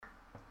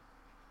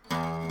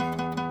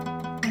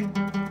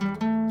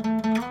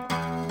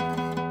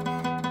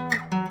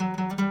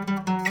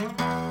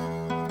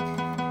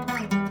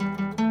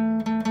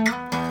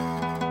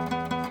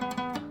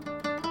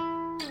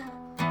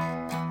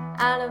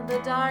the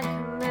dark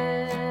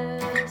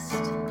mist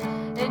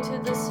into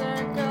the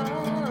circle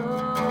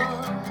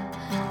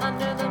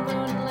under the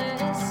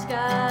moonlit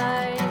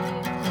sky.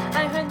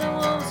 I heard the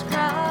wolves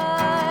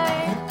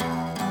cry.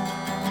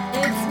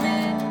 It's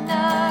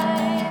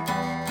midnight.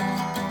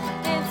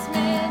 It's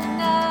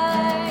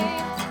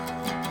midnight.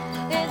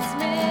 It's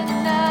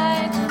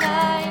midnight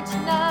tonight,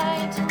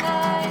 tonight,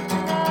 tonight,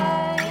 tonight.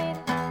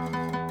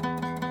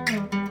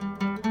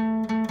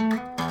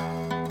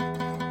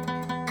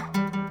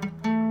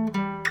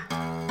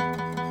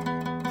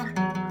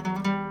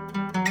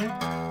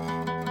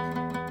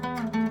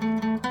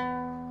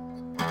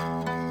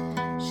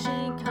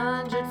 She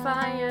conjured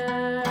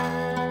fire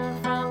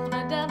from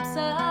the depths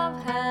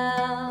of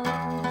hell.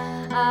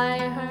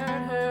 I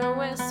heard her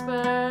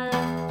whisper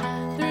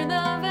through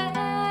the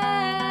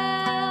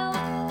veil.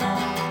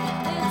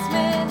 It's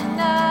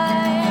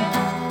midnight.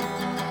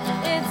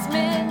 It's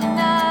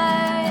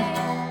midnight.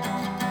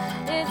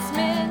 It's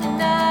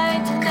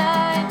midnight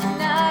tonight,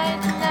 tonight,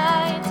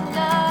 tonight,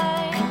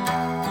 tonight.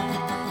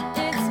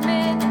 It's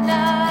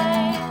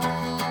midnight.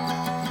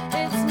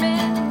 It's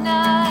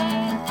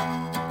midnight.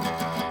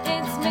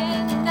 It's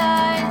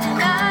midnight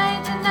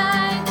tonight,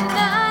 tonight,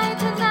 tonight, tonight,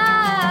 tonight,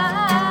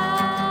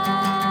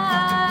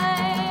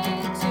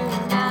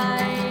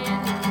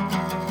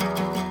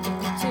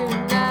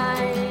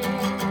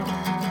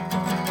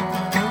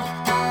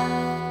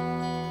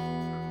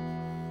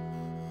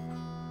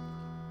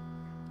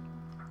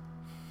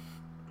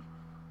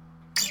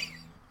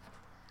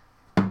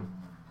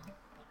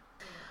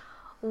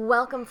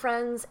 Welcome,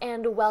 friends,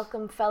 and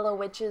welcome, fellow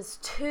witches,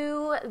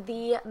 to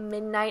the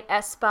Midnight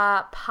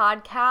Espa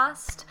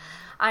podcast.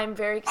 I'm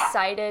very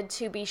excited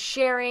to be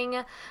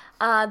sharing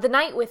the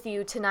night with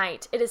you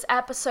tonight. It is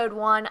episode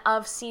 1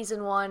 of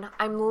season 1.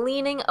 I'm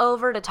leaning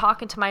over to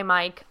talk into my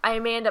mic. I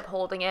may end up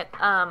holding it.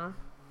 I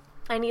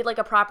need like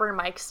a proper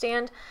mic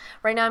stand.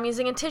 Right now I'm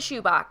using a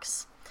tissue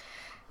box.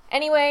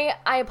 Anyway,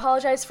 I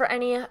apologize for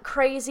any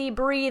crazy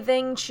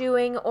breathing,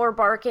 chewing, or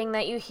barking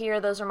that you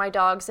hear. Those are my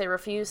dogs. They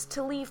refuse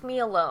to leave me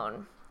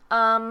alone.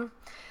 The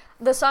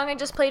song I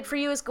just played for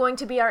you is going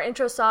to be our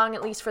intro song,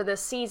 at least for this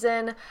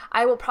season.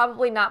 I will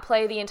probably not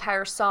play the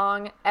entire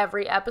song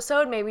every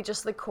episode, maybe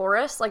just the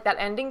chorus, like that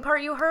ending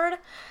part you heard.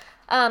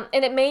 And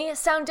it may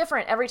sound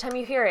different every time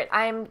you hear it.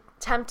 I'm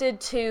tempted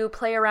to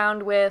play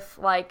around with,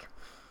 like,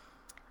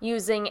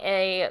 using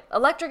a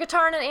electric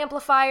guitar and an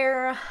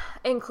amplifier,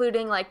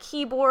 including like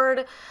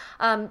keyboard,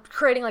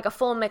 creating like a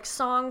full mixed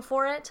song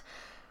for it.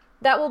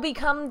 That will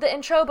become the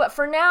intro, but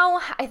for now,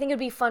 I think it'd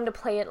be fun to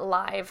play it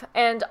live.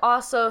 And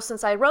also,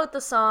 since I wrote the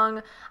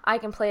song, I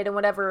can play it in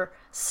whatever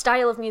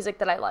style of music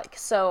that I like.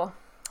 So,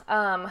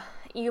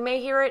 you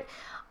may hear it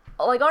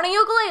like on a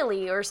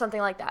ukulele or something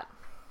like that.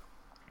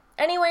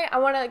 Anyway, I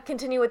want to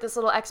continue with this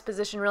little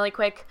exposition really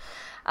quick,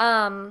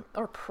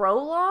 or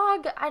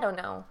prologue? I don't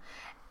know.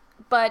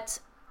 But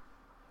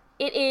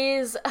it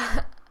is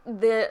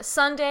the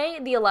Sunday,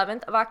 the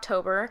 11th of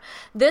October.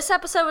 This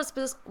episode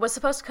was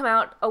supposed to come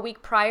out a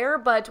week prior,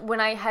 but when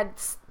I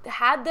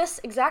had this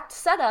exact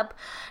setup,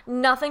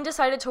 nothing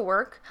decided to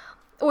work,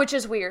 which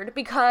is weird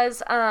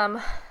because,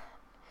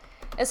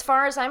 as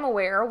far as I'm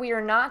aware, we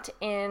are not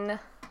in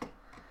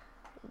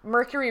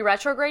Mercury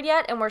retrograde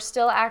yet, and we're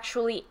still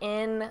actually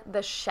in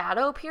the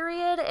shadow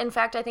period. In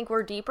fact, I think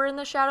we're deeper in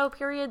the shadow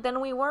period than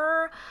we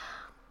were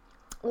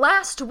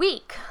last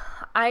week.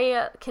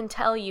 I can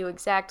tell you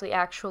exactly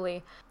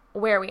actually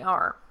where we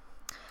are.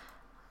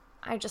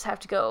 I just have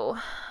to go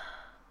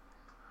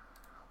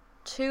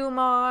to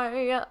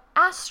my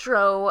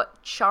astro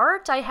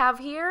chart I have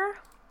here.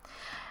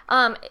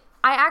 I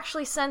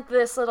actually sent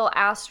this little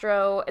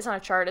astro, it's not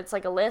a chart, it's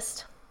like a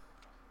list.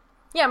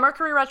 Yeah,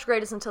 Mercury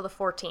retrograde is until the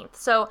 14th.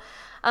 So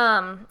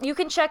you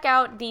can check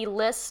out the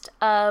list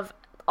of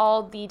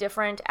all the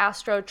different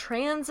astro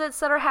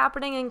transits that are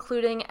happening,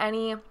 including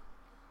any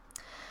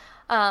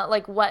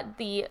like what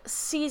the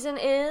season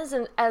is,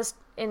 and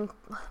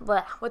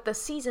what the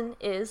season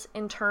is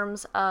in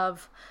terms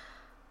of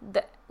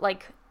the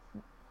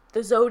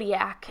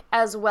zodiac,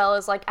 as well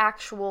as like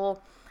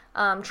actual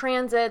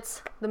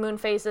transits, the moon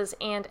phases,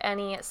 and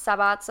any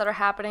sabbats that are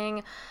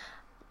happening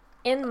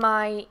in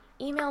my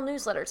email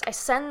newsletters. I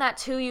send that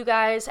to you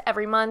guys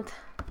every month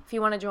if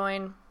you want to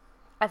join.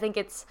 I think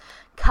it's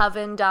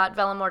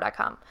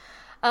coven.velamore.com.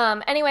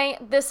 Anyway,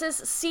 this is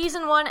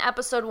season 1,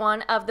 episode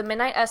 1 of the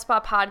Midnight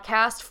Espa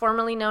podcast,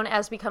 formerly known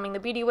as Becoming the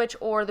Beauty Witch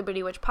or the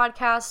Beauty Witch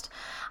podcast.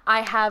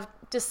 I have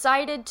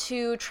decided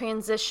to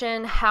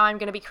transition how I'm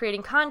going to be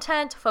creating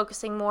content,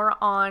 focusing more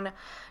on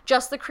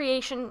just the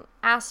creation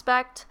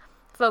aspect,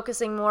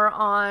 focusing more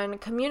on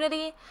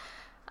community,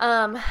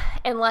 and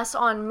less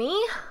on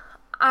me.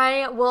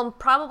 I will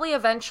probably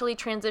eventually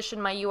transition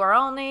my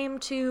URL name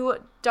to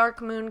Dark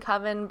Moon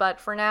Coven, but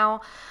for now,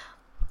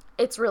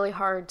 it's really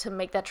hard to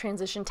make that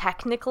transition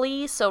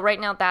technically, so right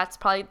now that's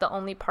probably the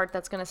only part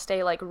that's going to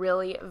stay like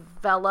really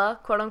Vela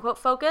quote-unquote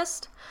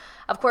focused.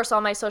 Of course, all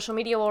my social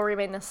media will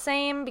remain the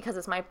same because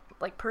it's my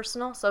like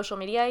personal social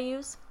media I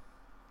use.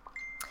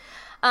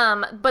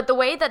 But the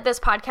way that this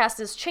podcast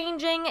is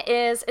changing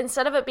is,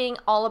 instead of it being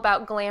all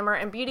about glamour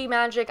and beauty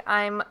magic,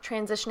 I'm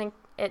transitioning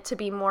it to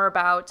be more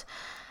about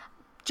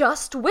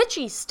just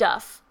witchy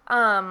stuff.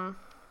 I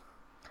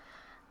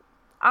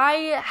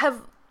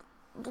have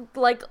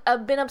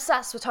been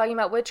obsessed with talking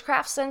about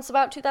witchcraft since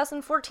about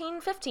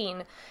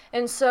 2014-15,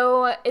 and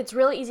so it's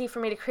really easy for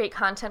me to create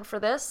content for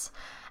this.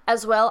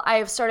 As well, I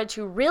have started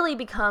to really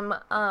become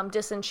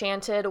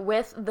disenchanted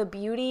with the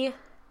beauty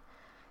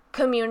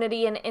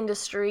community and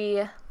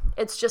industry.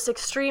 It's just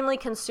extremely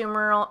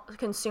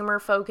consumer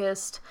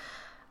focused.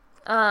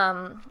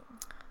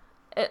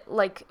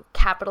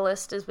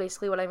 Capitalist is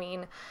basically what I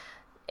mean.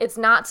 It's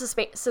not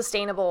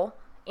sustainable,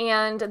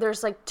 and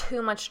there's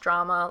too much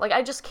drama.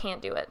 I just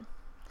can't do it.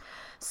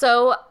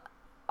 So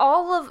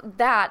all of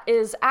that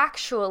is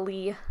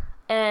actually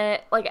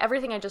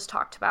everything I just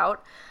talked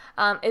about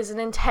is an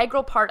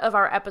integral part of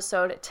our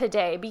episode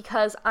today,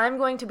 because I'm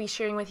going to be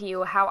sharing with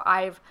you how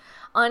I've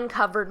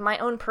uncovered my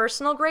own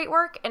personal great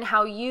work and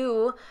how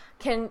you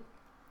can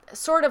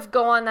sort of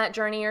go on that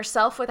journey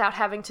yourself without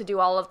having to do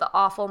all of the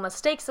awful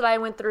mistakes that I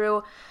went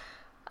through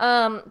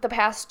the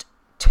past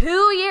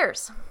 2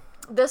 years.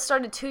 This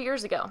started 2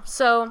 years ago.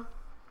 So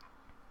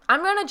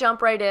I'm going to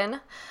jump right in.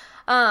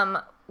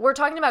 We're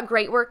talking about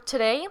great work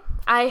today.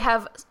 I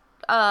have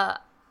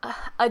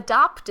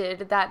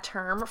adopted that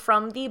term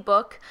from the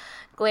book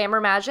Glamour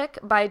Magic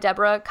by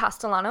Deborah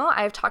Castellano.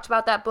 I've talked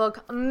about that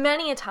book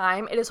many a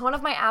time. It is one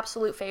of my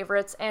absolute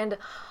favorites, and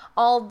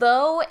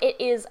although it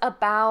is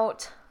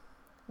about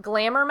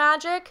glamour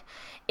magic,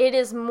 it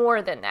is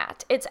more than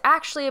that. It's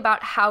actually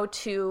about how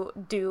to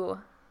do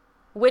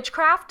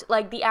witchcraft,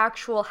 the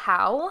actual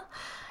how,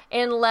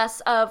 and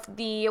less of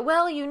the,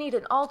 well, you need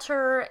an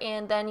altar,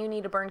 and then you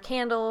need to burn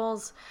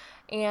candles,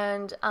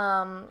 and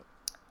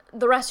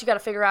the rest you got to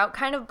figure out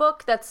kind of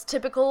book that's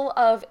typical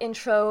of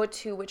intro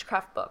to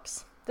witchcraft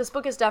books. This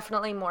book is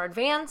definitely more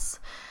advanced,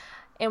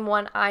 and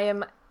one I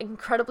am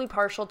incredibly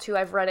partial to.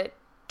 I've read it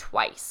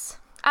twice.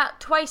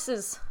 Twice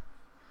is,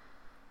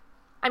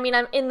 I'm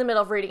in the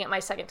middle of reading it my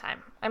second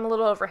time. I'm a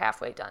little over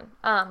halfway done,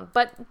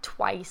 but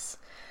twice.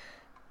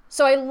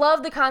 So I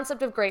love the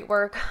concept of great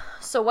work.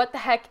 So what the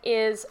heck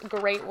is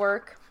great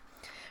work?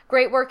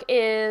 Great work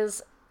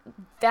is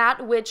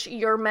that which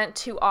you're meant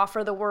to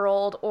offer the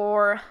world,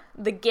 or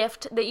the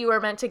gift that you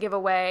are meant to give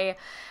away,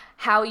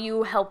 how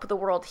you help the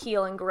world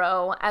heal and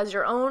grow as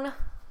your own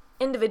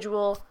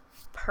individual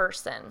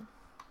person.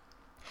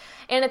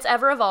 And it's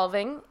ever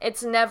evolving.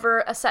 It's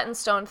never a set in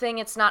stone thing.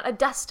 It's not a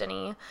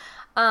destiny.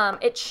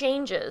 It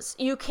changes.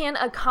 You can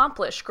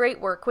accomplish great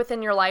work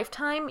within your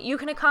lifetime. You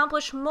can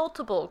accomplish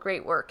multiple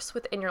great works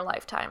within your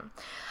lifetime.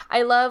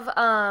 I love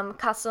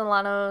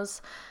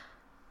Castellano's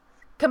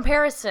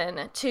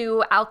comparison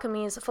to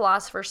alchemy's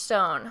Philosopher's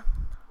Stone.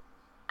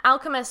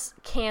 Alchemists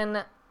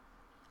can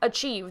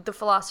achieve the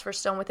Philosopher's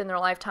Stone within their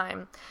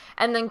lifetime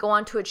and then go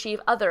on to achieve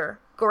other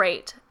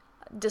great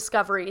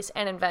discoveries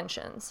and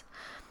inventions.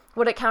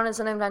 Would it count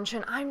as an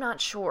invention? I'm not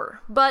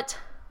sure, but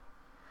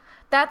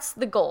that's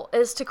the goal,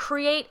 is to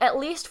create, at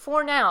least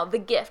for now, the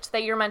gift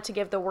that you're meant to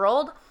give the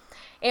world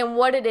and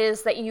what it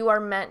is that you are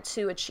meant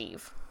to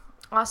achieve.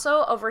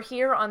 Also, over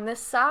here on this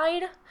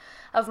side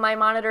of my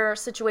monitor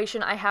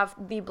situation, I have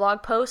the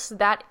blog post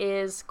that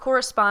is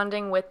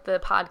corresponding with the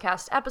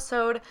podcast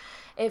episode.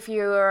 If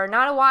you're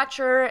not a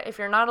watcher, if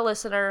you're not a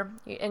listener,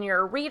 and you're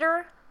a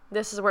reader,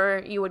 this is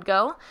where you would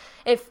go.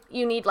 If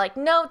you need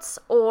notes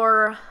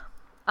or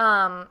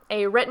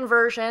a written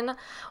version,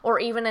 or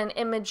even an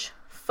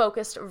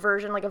image-focused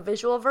version, a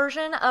visual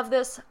version of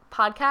this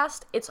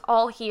podcast, it's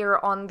all here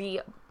on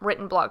the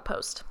written blog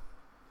post.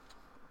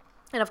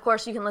 And of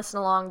course, you can listen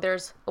along.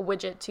 There's a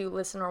widget to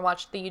listen or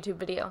watch the YouTube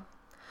video.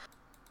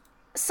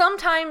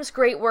 Sometimes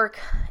great work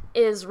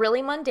is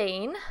really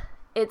mundane.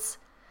 It's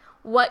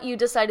what you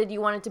decided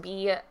you wanted to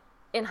be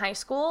in high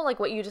school,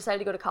 what you decided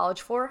to go to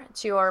college for.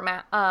 It's your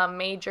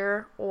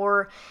major,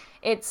 or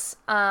it's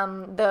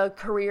the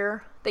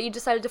career that you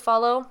decided to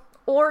follow.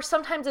 Or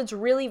sometimes it's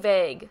really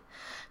vague.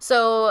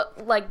 So,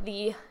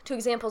 the two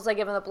examples I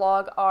give in the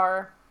blog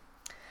are,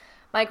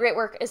 my great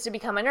work is to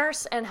become a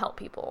nurse and help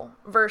people,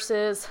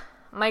 versus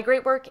my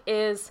great work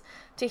is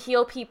to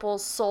heal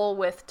people's soul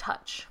with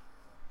touch.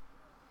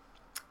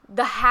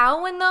 The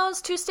how in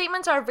those two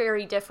statements are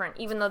very different,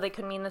 even though they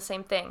could mean the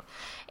same thing.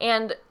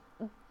 And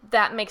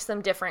that makes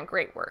them different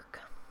great work.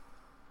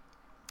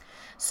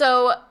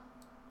 So,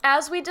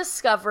 as we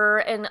discover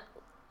and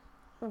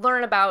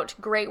learn about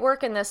great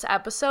work in this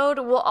episode,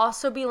 we'll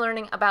also be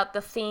learning about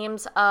the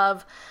themes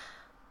of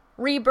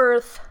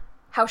rebirth,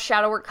 how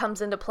shadow work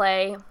comes into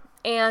play,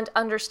 and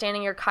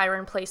understanding your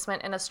Chiron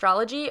placement in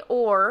astrology,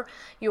 or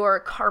your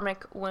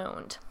karmic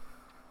wound.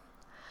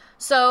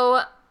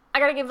 So I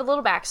gotta give a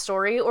little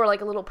backstory, or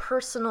a little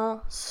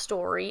personal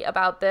story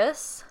about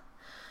this.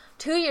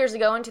 2 years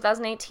ago in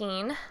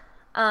 2018,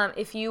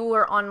 if you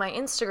were on my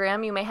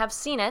Instagram, you may have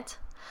seen it.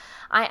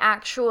 I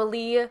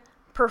actually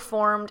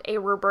performed a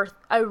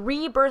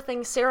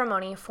rebirthing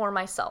ceremony for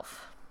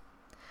myself.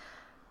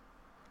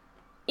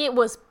 It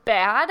was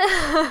bad.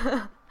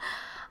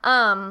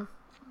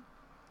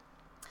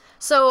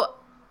 So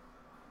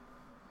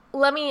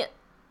let me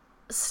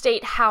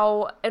state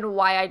how and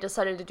why I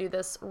decided to do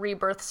this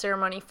rebirth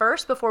ceremony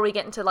first before we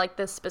get into like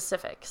the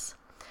specifics.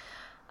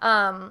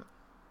 So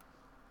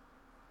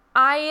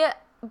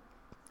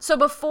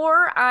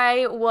before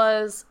I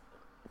was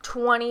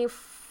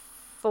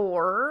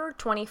 24,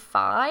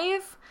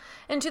 25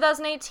 in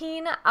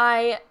 2018,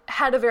 I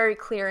had a very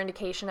clear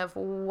indication of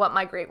what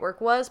my great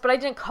work was, but I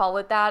didn't call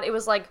it that. It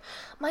was like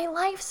my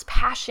life's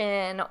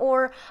passion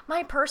or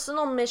my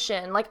personal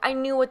mission. Like I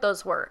knew what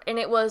those were, and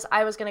it was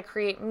I was going to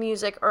create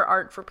music or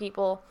art for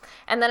people,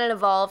 and then it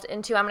evolved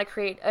into I'm going to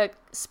create a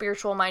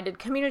spiritual-minded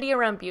community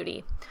around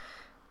beauty.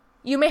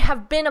 You may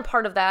have been a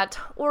part of that,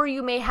 or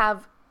you may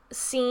have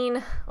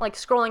seen, like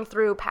scrolling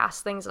through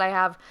past things that I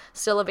have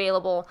still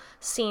available,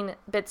 seen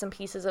bits and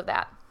pieces of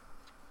that.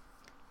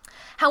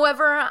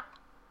 However,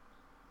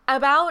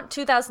 about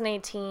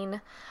 2018,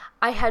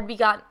 I had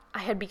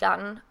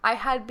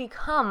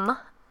become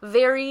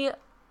very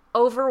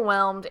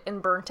overwhelmed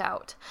and burnt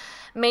out,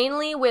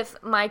 mainly with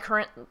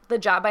the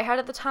job I had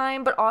at the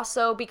time, but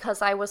also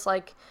because I was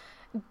like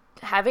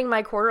having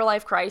my quarter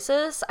life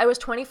crisis. I was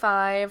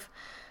 25.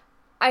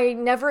 I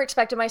never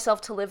expected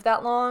myself to live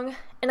that long,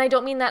 and I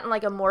don't mean that in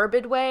like a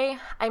morbid way.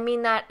 I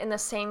mean that in the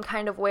same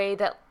kind of way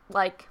that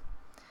like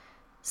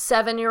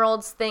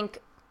 7-year-olds think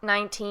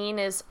 19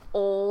 is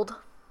old.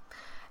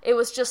 It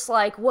was just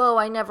like, whoa,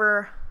 I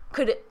never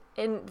could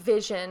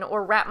envision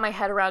or wrap my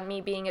head around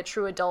me being a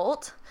true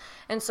adult.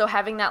 And so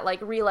having that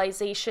like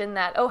realization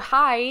that, oh,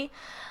 hi,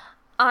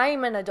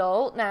 I'm an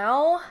adult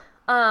now.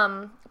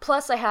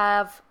 Plus I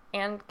have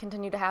and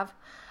continue to have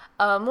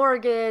a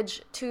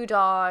mortgage, 2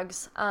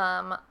 dogs,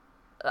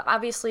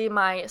 obviously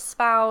my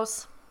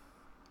spouse,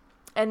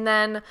 and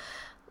then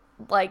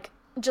like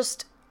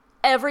just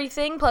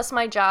everything plus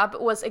my job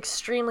was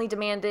extremely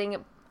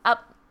demanding.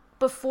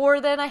 Before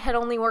then, I had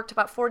only worked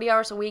about 40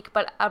 hours a week,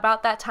 but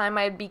about that time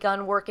I had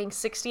begun working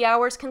 60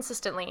 hours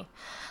consistently,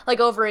 like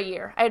over a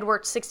year. I had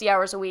worked 60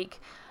 hours a week,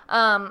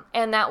 and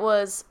that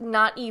was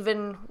not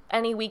even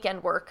any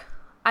weekend work.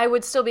 I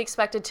would still be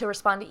expected to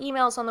respond to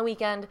emails on the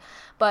weekend,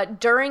 but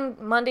during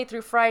Monday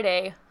through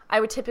Friday, I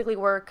would typically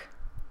work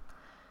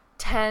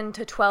 10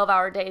 to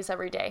 12-hour days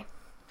every day.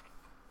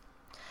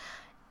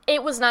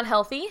 It was not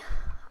healthy.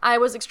 I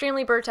was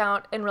extremely burnt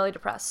out and really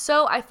depressed.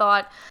 So I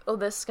thought, oh,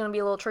 this is going to be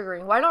a little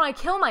triggering. Why don't I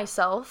kill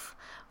myself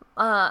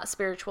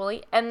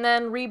spiritually and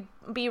then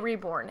be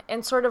reborn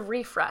and sort of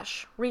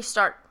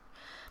restart?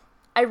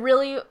 I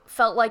really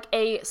felt like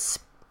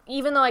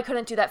even though I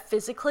couldn't do that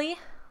physically,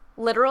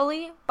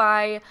 literally,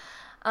 by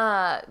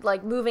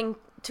like moving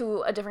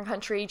to a different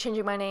country,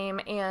 changing my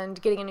name,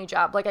 and getting a new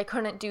job, like I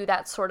couldn't do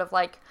that sort of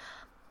like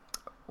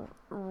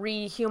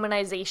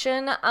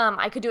rehumanization.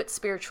 I could do it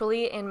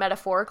spiritually and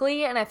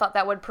metaphorically, and I thought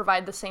that would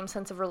provide the same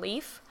sense of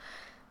relief.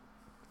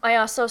 I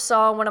also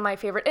saw one of my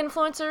favorite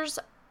influencers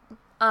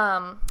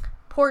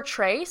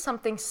portray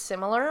something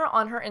similar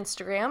on her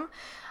Instagram.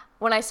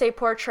 When I say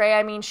portray,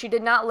 I mean she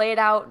did not lay it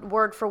out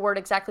word for word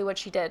exactly what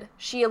she did.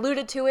 She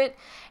alluded to it,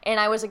 and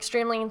I was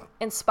extremely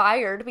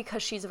inspired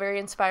because she's a very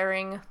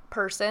inspiring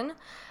person.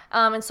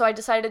 And so I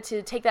decided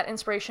to take that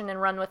inspiration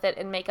and run with it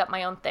and make up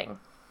my own thing.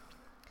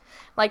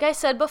 Like I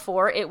said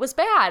before, it was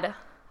bad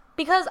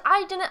because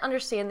I didn't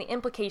understand the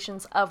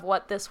implications of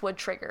what this would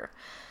trigger.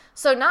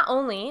 So not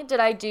only did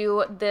I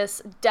do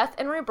this Death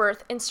and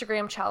Rebirth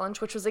Instagram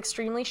challenge, which was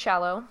extremely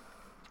shallow,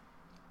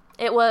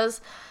 it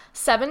was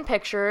 7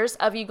 pictures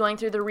of you going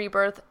through the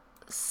rebirth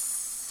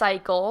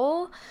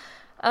cycle,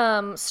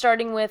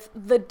 starting with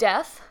the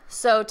death.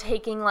 So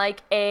taking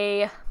like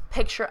a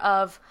picture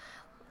of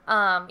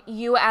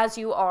you as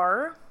you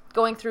are,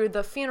 going through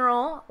the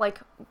funeral, like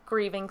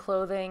grieving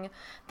clothing,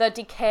 the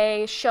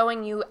decay,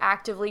 showing you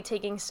actively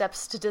taking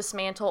steps to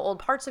dismantle old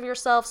parts of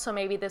yourself. So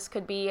maybe this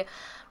could be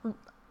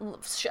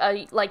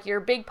like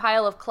your big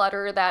pile of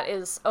clutter that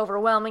is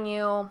overwhelming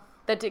you.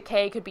 The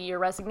decay could be your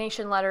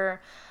resignation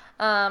letter.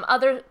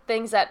 Other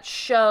things that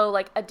show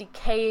like a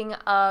decaying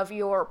of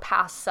your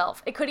past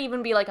self. It could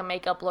even be like a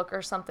makeup look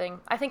or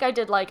something. I think I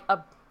did like a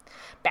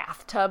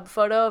bathtub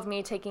photo of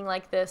me taking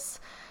like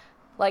this,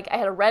 like I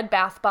had a red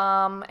bath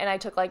bomb and I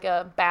took like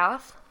a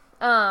bath.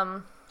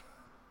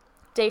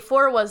 Day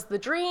 4 was the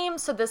dream.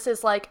 So this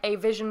is like a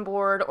vision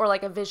board or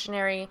like a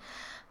visionary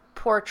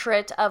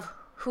portrait of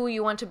who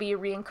you want to be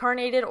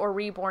reincarnated or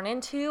reborn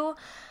into.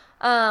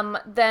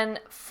 Then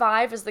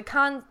 5 is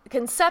the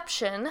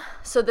conception.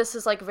 So this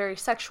is like very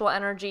sexual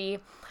energy,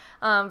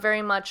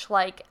 very much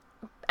like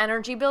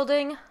energy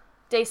building.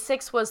 Day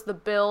 6 was the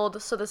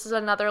build. So this is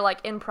another like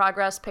in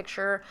progress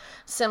picture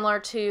similar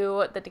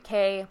to the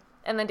decay.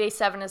 And then day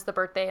 7 is the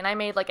birthday, and I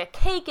made like a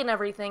cake and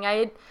everything.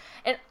 And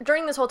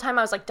during this whole time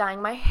I was like dyeing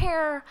my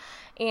hair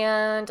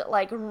and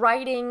like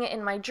writing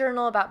in my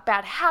journal about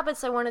bad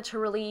habits I wanted to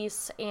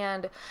release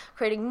and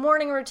creating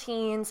morning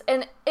routines.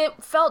 And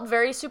it felt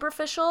very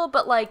superficial,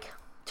 but like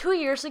 2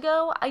 years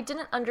ago, I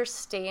didn't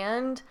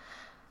understand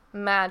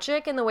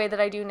magic in the way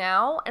that I do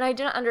now. And I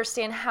didn't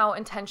understand how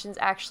intentions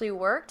actually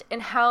worked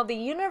and how the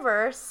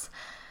universe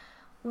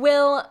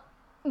will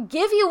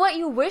give you what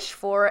you wish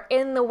for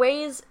in the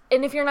ways,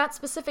 and if you're not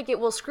specific, it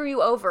will screw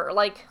you over.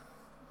 Like,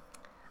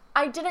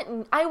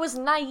 I was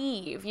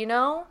naive, you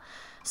know?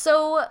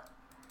 So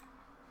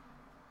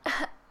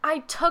I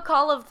took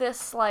all of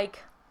this,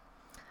 like,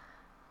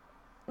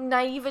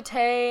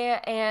 naivete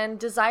and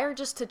desire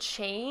just to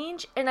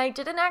change, and I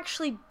didn't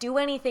actually do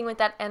anything with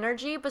that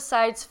energy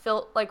besides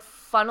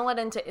funnel it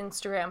into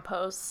Instagram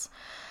posts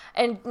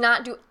and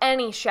not do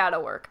any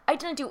shadow work. I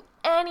didn't do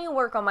any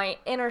work on my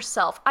inner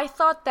self. I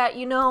thought that,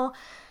 you know,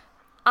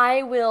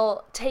 I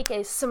will take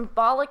a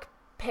symbolic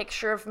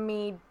picture of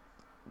me,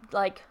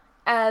 like,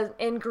 as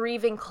in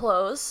grieving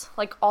clothes,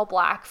 like all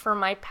black, for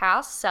my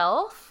past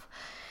self,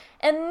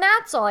 and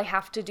that's all I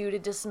have to do to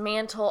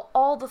dismantle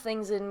all the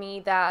things in me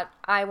that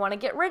I want to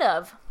get rid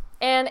of.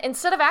 And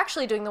instead of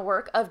actually doing the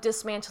work of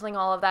dismantling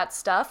all of that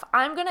stuff,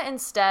 I'm going to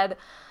instead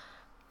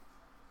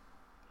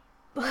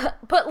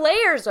put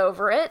layers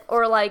over it,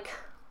 or like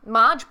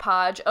Mod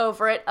Podge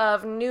over it,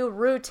 of new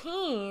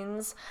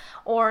routines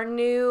or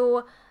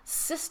new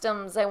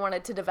systems I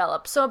wanted to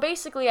develop. So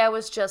basically I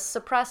was just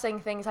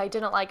suppressing things I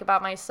didn't like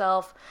about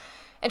myself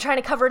and trying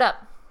to cover it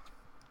up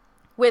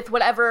with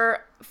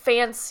whatever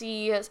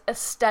fancy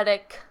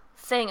aesthetic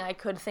thing I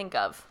could think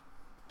of.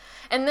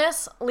 And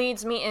this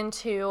leads me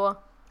into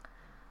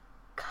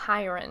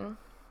Chiron.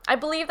 I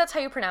believe that's how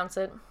you pronounce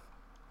it.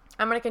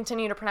 I'm going to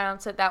continue to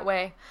pronounce it that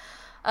way.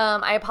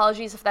 I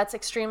apologize if that's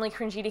extremely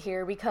cringy to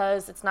hear,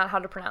 because it's not how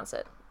to pronounce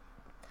it.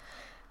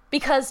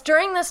 Because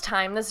during this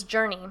time, this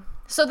journey,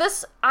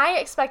 I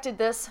expected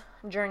this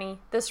journey,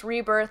 this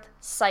rebirth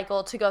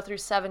cycle, to go through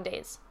 7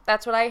 days.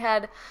 That's what I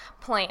had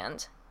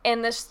planned.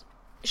 And this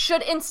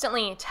should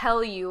instantly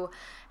tell you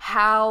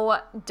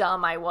how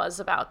dumb I was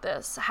about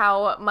this,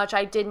 how much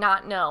I did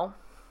not know.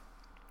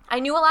 I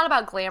knew a lot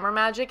about glamour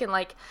magic and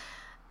like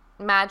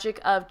magic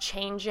of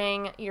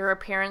changing your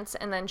appearance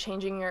and then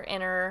changing your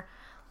inner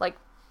like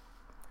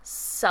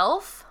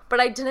self,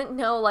 but I didn't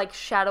know like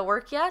shadow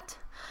work yet.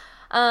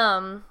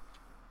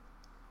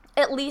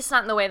 At least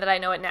not in the way that I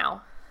know it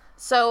now.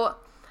 So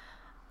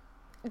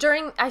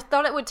I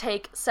thought it would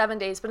take 7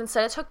 days, but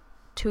instead it took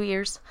 2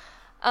 years.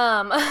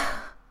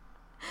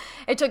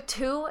 It took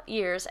 2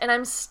 years, and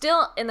I'm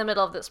still in the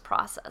middle of this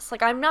process.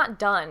 Like, I'm not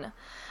done.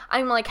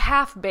 I'm like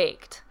half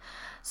baked.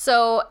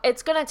 So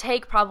it's gonna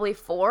take probably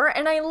 4,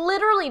 and I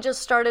literally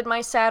just started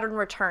my Saturn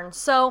return.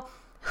 So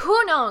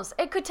who knows?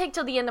 It could take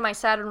till the end of my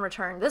Saturn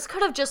return. This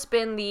could have just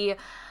been the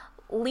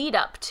lead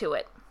up to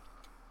it.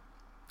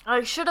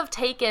 I should have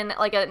taken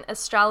like an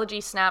astrology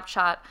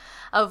snapshot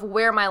of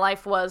where my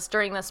life was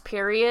during this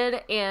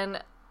period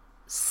and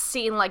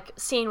seen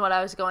what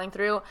I was going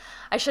through.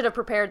 I should have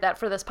prepared that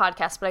for this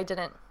podcast, but I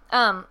didn't.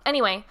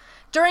 Anyway,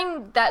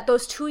 during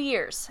those 2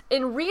 years,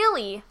 and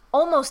really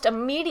almost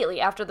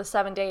immediately after the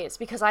 7 days,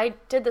 because I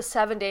did the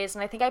 7 days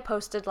and I think I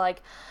posted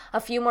like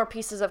a few more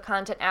pieces of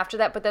content after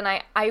that, but then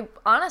I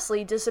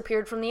honestly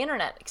disappeared from the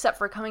internet, except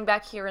for coming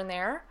back here and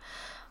there.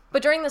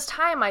 But during this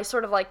time, I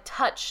sort of like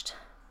touched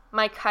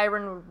my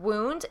Chiron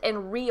wound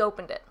and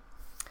reopened it.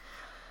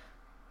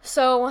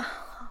 So,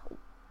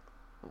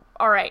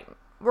 all right,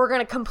 we're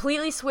going to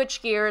completely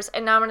switch gears,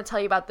 and now I'm going to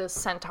tell you about this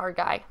centaur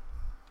guy.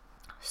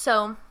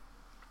 So,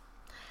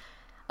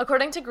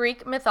 according to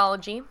Greek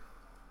mythology,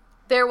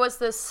 there was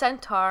this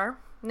centaur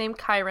named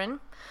Chiron,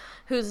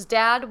 whose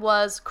dad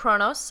was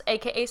Kronos,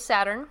 aka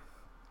Saturn,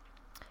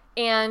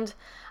 and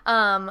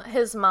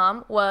his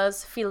mom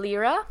was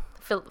Philyra,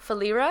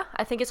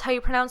 I think is how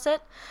you pronounce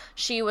it.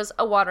 She was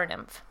a water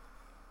nymph.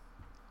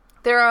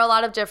 There are a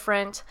lot of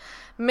different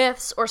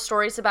myths or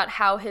stories about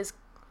how his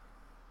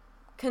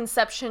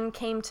conception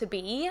came to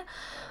be.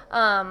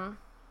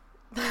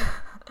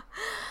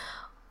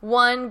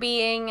 One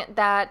being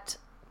that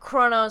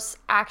Kronos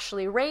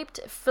actually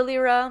raped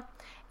Philyra,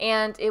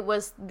 and it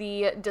was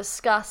the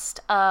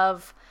disgust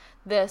of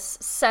this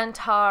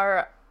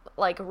centaur,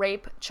 like,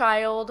 rape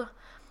child,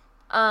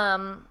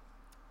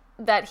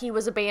 that he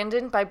was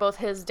abandoned by both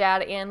his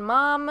dad and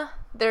mom.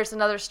 There's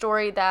another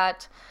story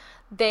that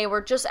they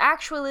were just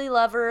actually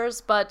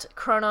lovers, but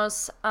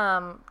Kronos'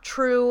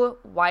 true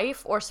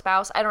wife or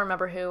spouse, I don't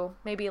remember who,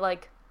 maybe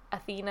like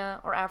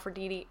Athena or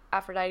Aphrodite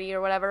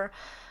or whatever,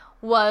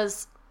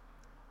 was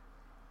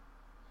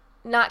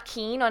not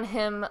keen on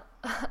him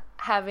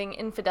having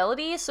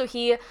infidelity, so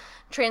he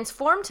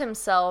transformed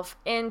himself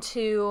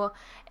into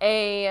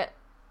a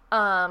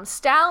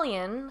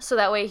stallion, so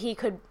that way he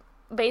could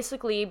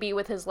basically be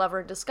with his lover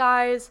in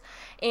disguise,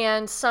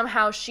 and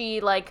somehow she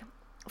like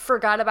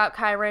forgot about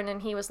Chiron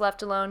and he was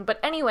left alone. But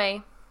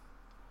anyway,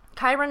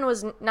 Chiron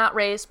was not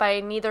raised by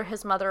neither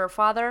his mother or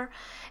father,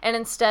 and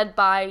instead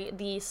by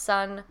the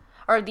sun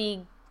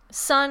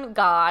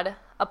god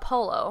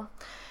Apollo.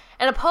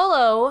 And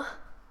Apollo,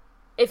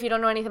 if you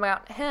don't know anything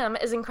about him,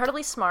 is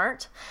incredibly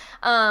smart.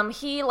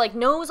 He like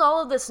knows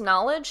all of this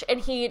knowledge, and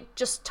he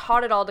just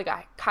taught it all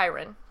to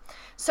Chiron.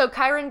 So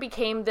Chiron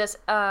became this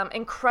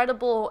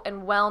incredible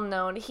and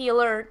well-known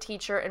healer,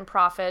 teacher, and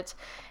prophet,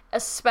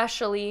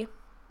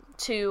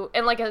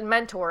 and like a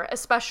mentor,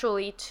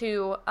 especially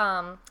to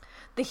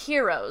the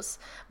heroes,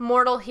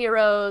 mortal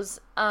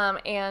heroes,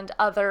 and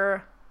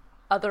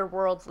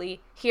otherworldly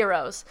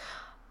heroes.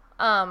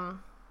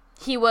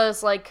 He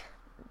was like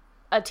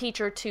a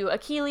teacher to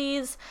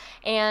Achilles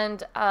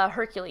and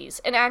Hercules.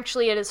 And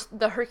actually it is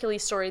the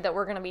Hercules story that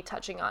we're going to be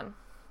touching on.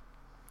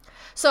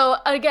 So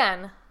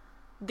again,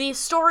 the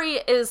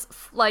story is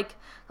like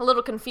a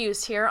little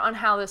confused here on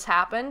how this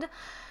happened.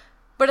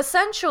 But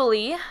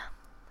essentially,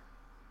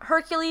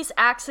 Hercules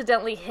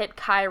accidentally hit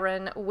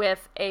Chiron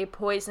with a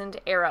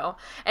poisoned arrow.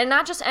 And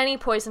not just any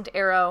poisoned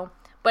arrow,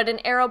 but an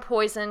arrow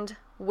poisoned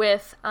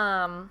with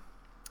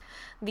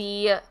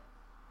the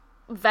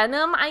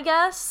venom, I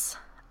guess,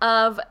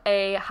 of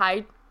a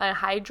hydra of a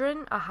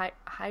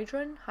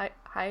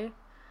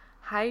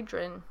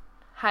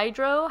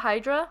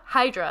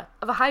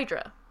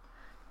hydra.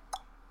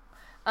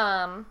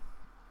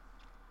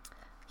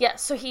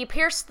 So he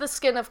pierced the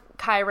skin of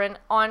Chiron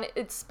on,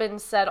 it's been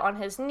said, on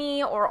his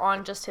knee or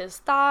on just his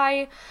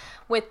thigh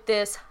with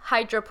this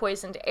hydra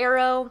poisoned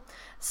arrow.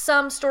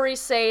 Some stories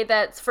say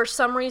that for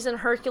some reason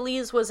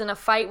Hercules was in a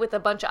fight with a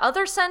bunch of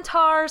other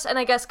centaurs, and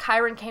I guess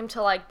Chiron came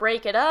to like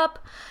break it up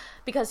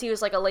because he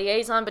was like a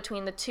liaison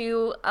between the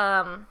two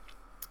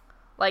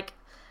like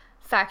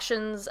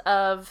factions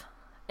of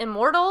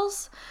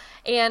immortals,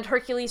 and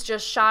Hercules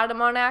just shot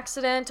him on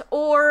accident,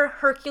 or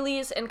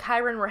Hercules and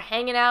Chiron were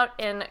hanging out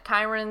in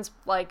Chiron's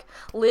like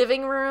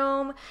living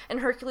room, and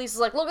Hercules is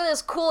like, look at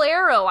this cool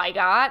arrow I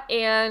got,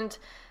 and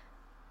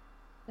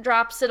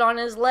drops it on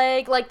his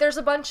leg. Like, there's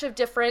a bunch of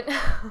different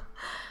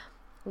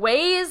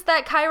ways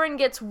that Chiron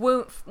gets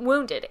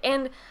wounded.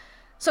 And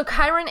so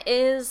Chiron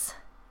is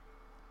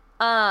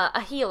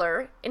a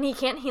healer, and he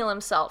can't heal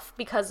himself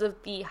because of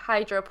the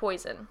hydra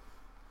poison.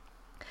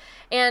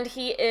 And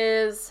he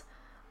is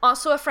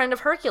also a friend of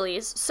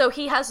Hercules, so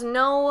he has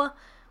no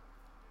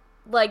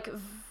like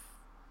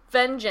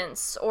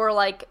vengeance or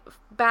like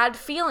bad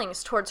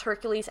feelings towards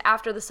Hercules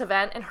after this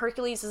event, and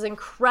Hercules is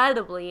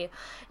incredibly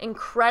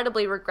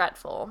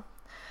regretful.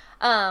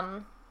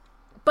 But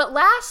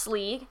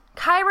lastly,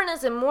 Chiron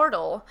is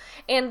immortal,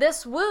 and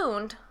this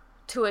wound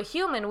to a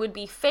human would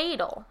be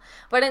fatal,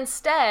 but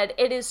instead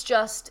it is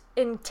just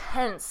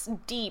intense,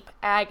 deep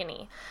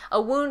agony,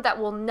 a wound that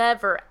will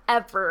never,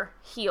 ever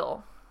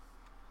heal.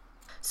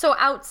 So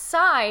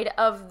outside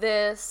of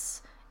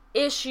this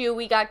issue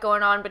we got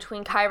going on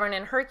between Chiron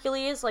and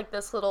Hercules, like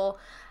this little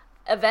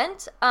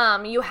event,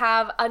 you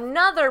have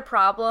another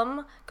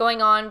problem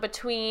going on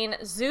between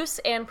Zeus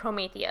and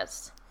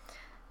Prometheus.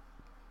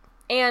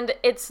 And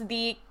it's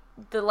the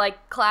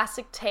like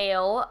classic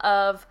tale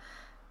of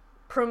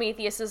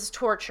Prometheus's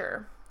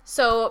torture.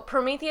 So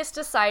Prometheus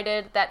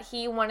decided that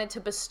he wanted to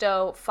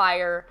bestow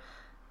fire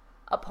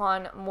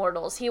upon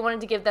mortals. He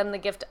wanted to give them the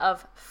gift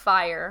of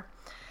fire.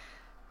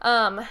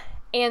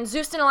 And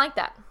Zeus didn't like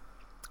that.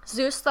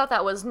 Zeus thought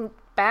that was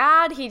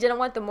bad. He didn't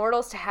want the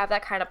mortals to have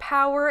that kind of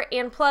power.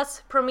 And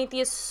plus,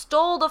 Prometheus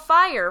stole the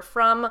fire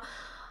from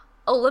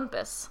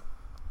Olympus.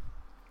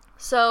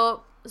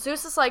 So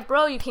Zeus is like,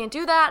 bro, you can't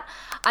do that.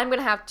 I'm going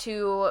to have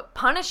to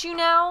punish you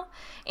now.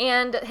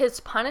 And his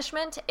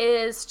punishment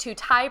is to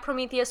tie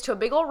Prometheus to a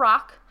big old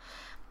rock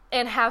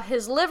and have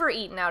his liver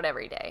eaten out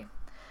every day.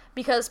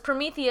 Because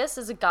Prometheus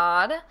is a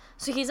god,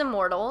 so he's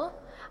immortal.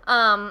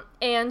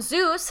 And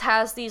Zeus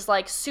has these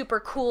like super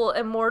cool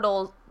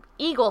immortal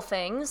eagle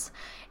things,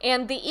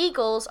 and the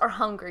eagles are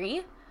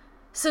hungry.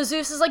 So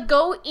Zeus is like,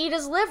 go eat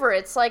his liver.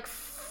 It's like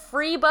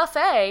free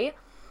buffet.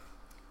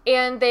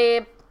 And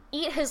they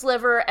eat his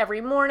liver every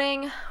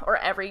morning or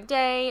every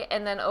day,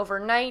 and then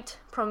overnight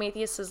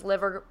Prometheus's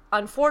liver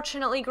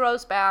unfortunately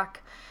grows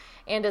back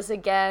and is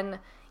again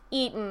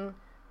eaten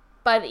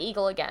by the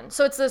eagle again.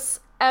 So it's this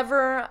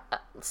ever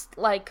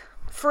like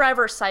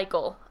forever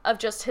cycle of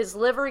just his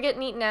liver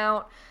getting eaten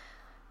out,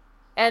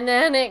 and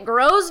then it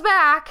grows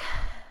back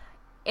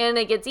and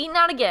it gets eaten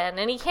out again,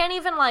 and he can't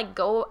even like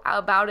go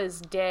about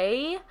his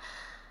day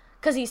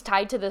because he's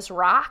tied to this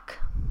rock,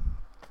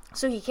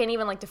 so he can't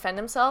even like defend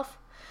himself.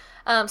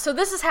 So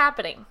this is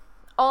happening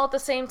all at the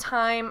same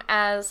time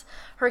as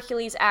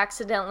Hercules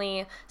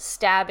accidentally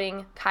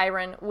stabbing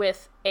Chiron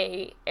with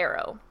a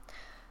arrow,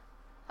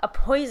 a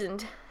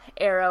poisoned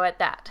arrow at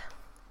that.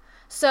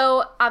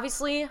 So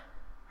obviously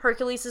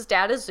Hercules'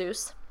 dad is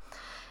Zeus,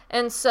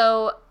 and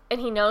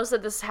he knows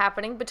that this is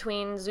happening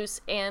between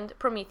Zeus and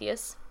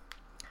Prometheus.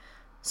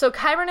 So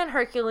Chiron and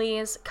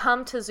Hercules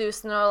come to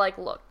Zeus and they're like,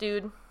 look,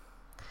 dude,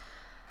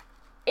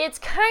 it's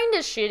kind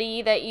of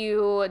shitty that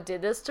you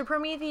did this to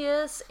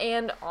Prometheus,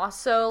 and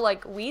also,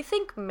 like, we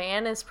think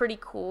man is pretty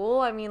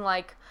cool. I mean,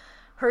 like,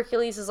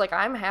 Hercules is like,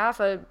 I'm half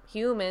a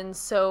human,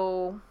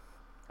 so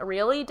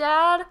really,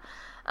 Dad?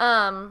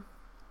 And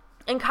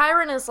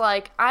Chiron is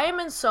like, I am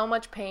in so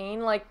much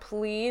pain, like,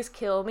 please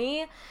kill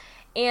me.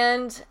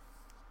 And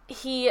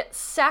he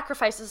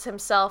sacrifices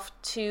himself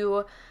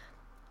to...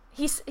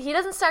 He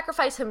doesn't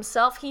sacrifice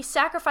himself, he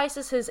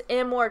sacrifices his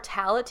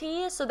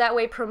immortality, so that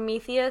way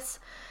Prometheus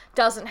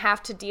doesn't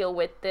have to deal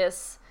with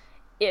this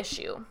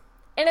issue.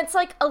 And it's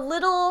like a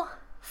little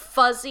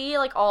fuzzy,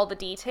 like all the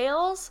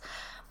details,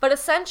 but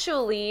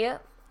essentially,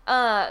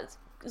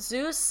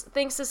 Zeus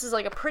thinks this is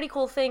like a pretty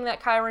cool thing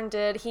that Chiron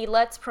did. He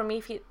lets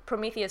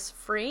Prometheus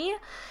free,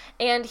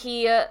 and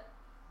he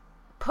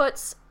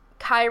puts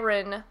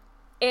Chiron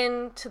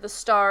into the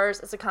stars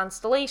as a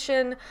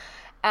constellation,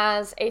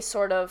 as a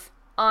sort of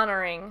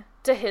honoring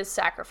to his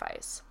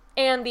sacrifice.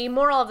 And the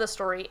moral of the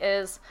story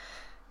is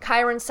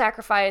Chiron's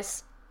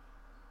sacrifice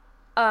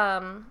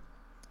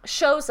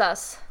shows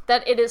us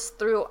that it is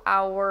through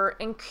our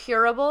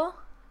incurable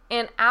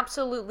and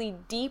absolutely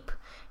deep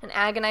and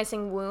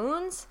agonizing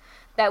wounds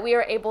that we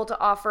are able to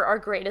offer our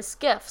greatest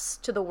gifts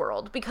to the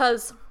world.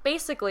 Because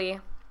basically,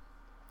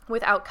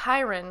 without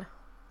Chiron,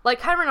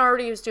 like, Chiron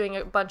already was doing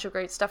a bunch of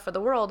great stuff for the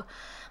world,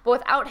 but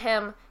without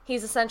him,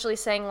 he's essentially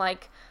saying,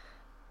 like,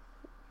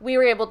 we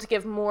were able to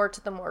give more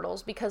to the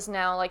mortals because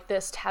now, like,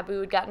 this taboo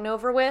had gotten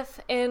over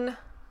with in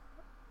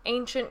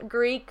ancient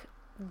Greek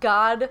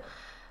god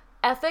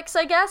ethics,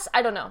 I guess.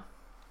 I don't know.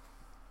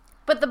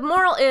 But the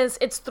moral is,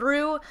 it's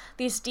through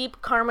these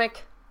deep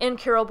karmic,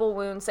 incurable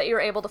wounds that you're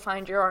able to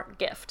find your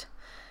gift.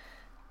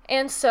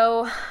 And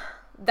so,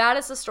 that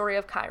is the story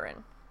of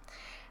Chiron.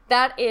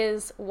 That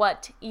is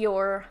what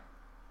your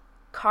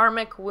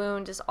karmic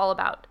wound is all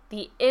about.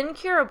 The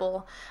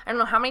incurable, I don't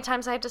know how many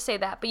times I have to say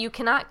that, but you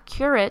cannot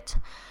cure it.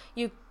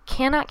 You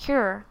cannot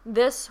cure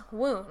this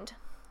wound.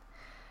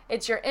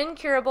 It's your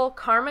incurable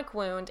karmic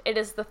wound. It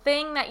is the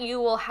thing that you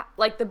will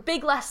like the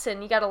big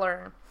lesson you got to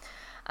learn.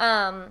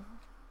 And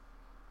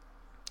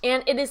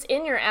it is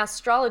in your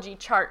astrology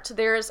chart.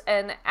 There's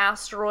an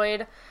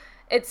asteroid.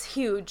 It's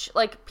huge.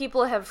 Like,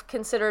 people have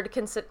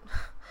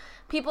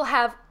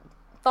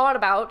thought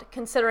about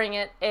considering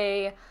it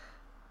a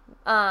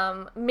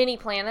mini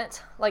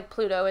planet like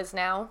Pluto is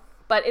now,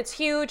 but it's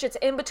huge. It's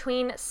in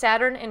between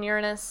Saturn and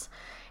Uranus,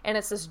 and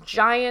it's this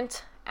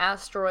giant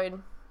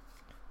asteroid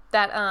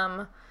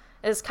that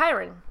is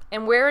Chiron,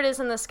 and where it is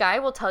in the sky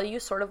will tell you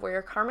sort of where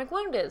your karmic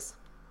wound is.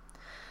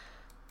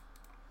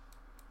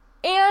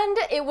 And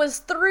it was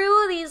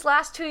through these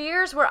last 2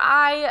 years where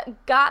I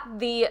got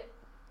the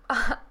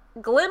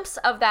glimpse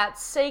of that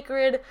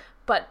sacred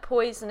but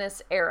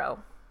poisonous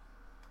arrow.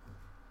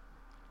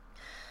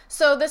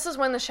 So this is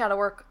when the shadow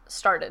work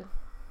started.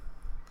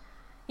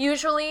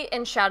 Usually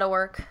in shadow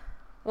work,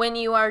 when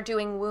you are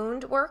doing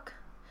wound work,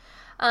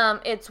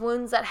 it's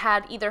wounds that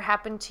had either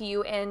happened to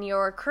you in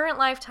your current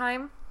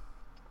lifetime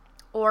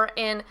or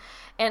in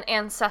an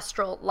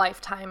ancestral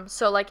lifetime.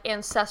 So like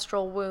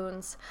ancestral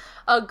wounds.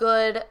 A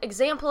good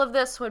example of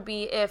this would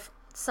be if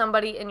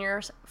somebody in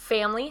your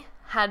family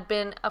had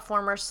been a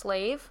former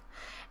slave,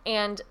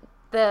 and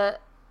it's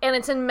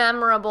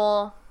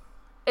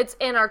it's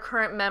in our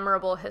current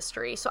memorable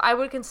history. So I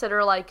would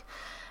consider, like,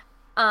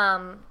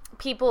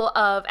 people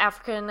of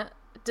African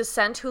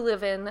descent who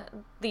live in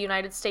the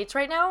United States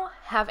right now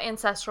have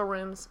ancestral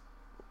wounds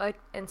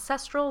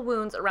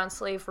around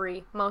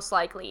slavery, most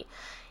likely.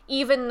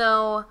 Even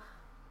though,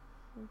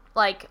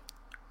 like,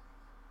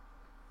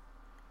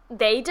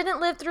 they didn't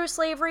live through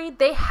slavery,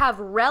 they have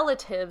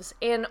relatives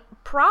in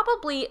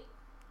probably,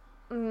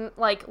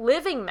 like,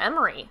 living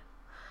memory,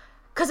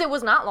 because it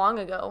was not long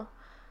ago,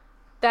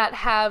 that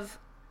have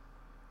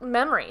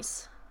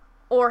memories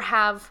or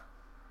have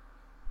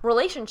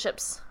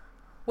relationships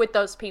with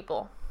those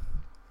people,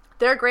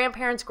 their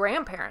grandparents'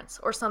 grandparents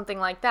or something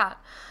like that.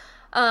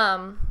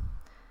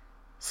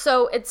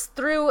 So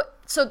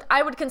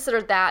I would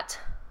consider that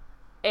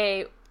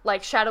a,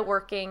 like, shadow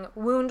working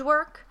wound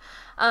work.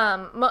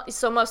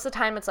 So most of the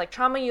time it's like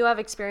trauma you have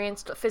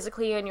experienced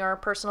physically in your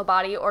personal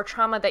body, or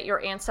trauma that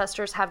your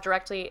ancestors have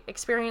directly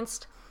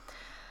experienced.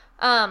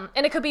 And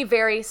it could be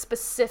very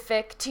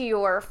specific to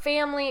your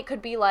family. It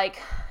could be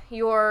like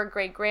your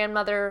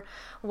great-grandmother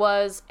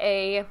was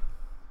a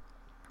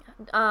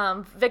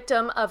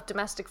victim of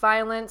domestic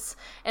violence,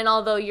 and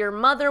although your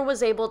mother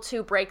was able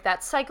to break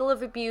that cycle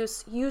of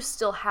abuse, you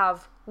still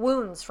have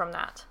wounds from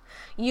that.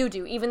 You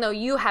do, even though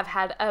you have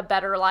had a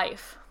better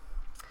life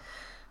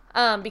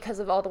because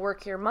of all the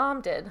work your mom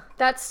did.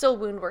 That's still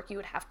wound work you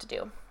would have to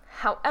do.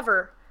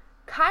 However,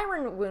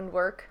 Chiron wound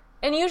work,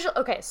 and usually,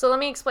 okay, so let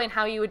me explain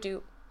how you would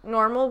do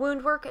normal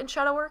wound work and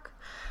shadow work.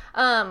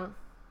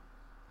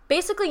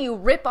 Basically, you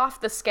rip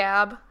off the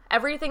scab,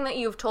 everything that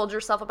you've told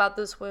yourself about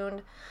this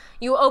wound,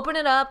 you open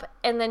it up,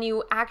 and then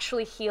you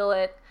actually heal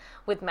it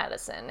with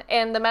medicine.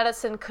 And the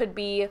medicine could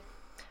be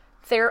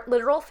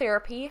literal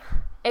therapy.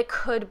 It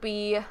could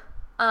be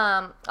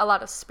a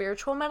lot of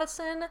spiritual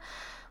medicine,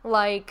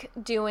 like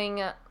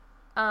doing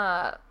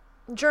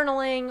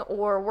journaling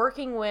or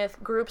working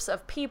with groups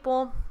of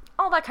people,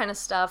 all that kind of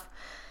stuff.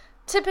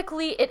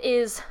 Typically, it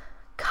is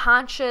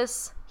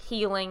conscious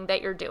healing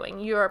that you're doing.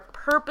 You're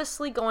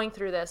purposely going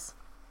through this.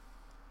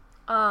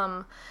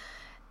 And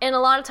a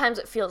lot of times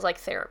it feels like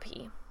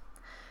therapy.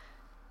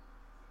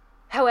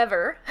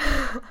 However,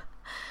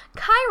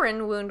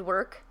 Chiron wound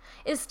work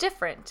is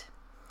different.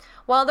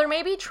 While there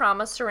may be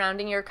trauma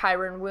surrounding your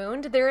Chiron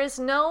wound, there is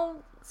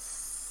no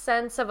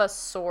sense of a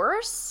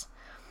source.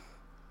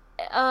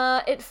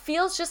 It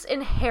feels just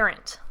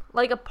inherent,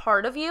 like a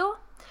part of you,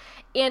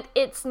 and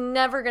it's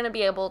never going to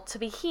be able to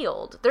be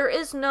healed. There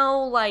is no,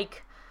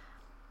 like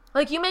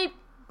you may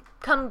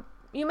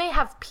you may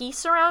have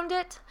peace around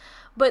it,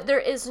 but there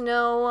is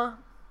no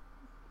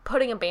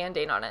putting a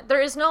Band-Aid on it.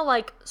 There is no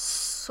like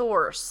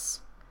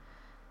source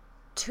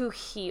to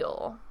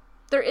heal.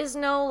 There is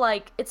no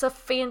like, it's a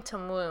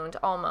phantom wound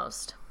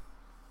almost.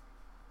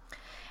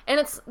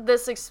 And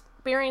this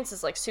experience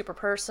is like super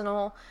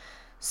personal.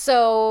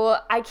 So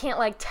I can't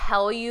like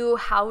tell you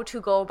how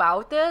to go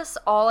about this.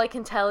 All I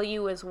can tell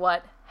you is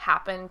what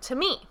happened to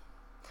me.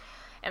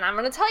 And I'm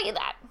going to tell you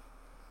that.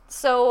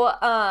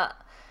 So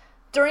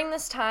during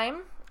this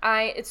time,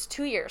 it's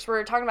 2 years.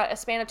 We're talking about a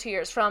span of 2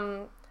 years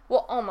from,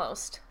 well,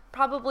 almost,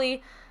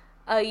 probably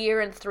a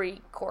year and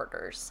 3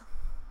 quarters.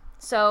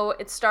 So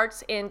it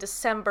starts in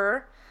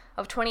December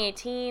of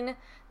 2018.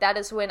 That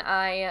is when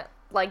I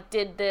like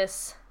did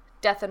this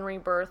Death and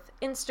Rebirth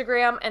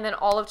Instagram, and then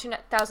all of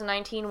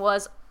 2019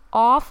 was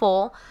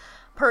awful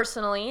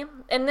personally.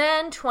 And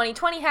then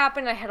 2020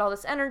 happened, I had all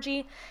this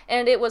energy,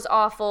 and it was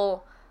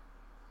awful,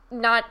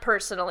 not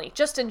personally,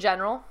 just in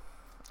general,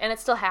 and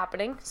it's still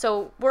happening.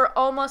 So we're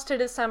almost to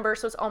December,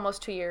 so it's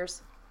almost 2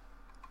 years.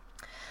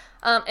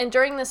 And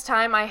during this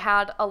time, I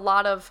had a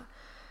lot of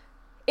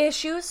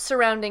issues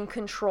surrounding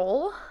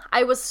control.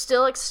 I was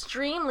still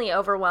extremely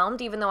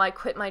overwhelmed, even though I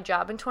quit my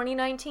job in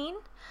 2019.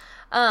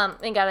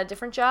 And got a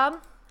different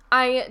job.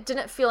 I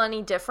didn't feel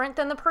any different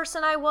than the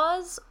person I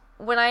was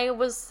when I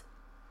was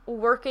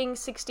working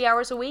 60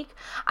 hours a week.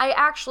 I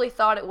actually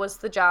thought it was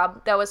the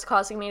job that was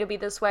causing me to be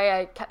this way.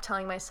 I kept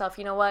telling myself,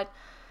 you know what?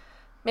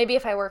 Maybe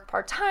if I work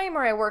part-time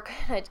or I work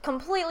in a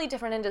completely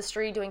different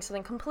industry doing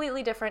something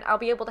completely different, I'll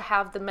be able to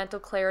have the mental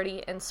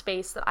clarity and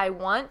space that I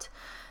want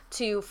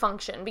to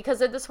function.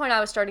 Because at this point I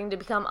was starting to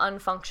become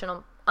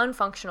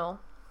unfunctional.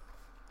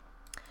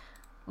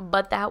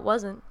 But that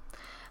wasn't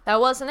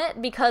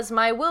it, because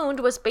my wound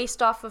was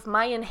based off of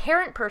my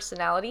inherent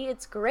personality.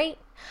 It's great.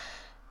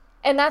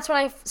 And that's when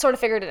I sort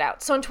of figured it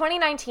out. So in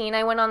 2019,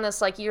 I went on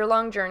this like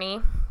year-long journey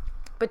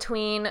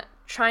between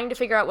trying to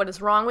figure out what is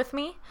wrong with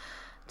me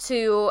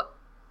to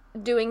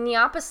doing the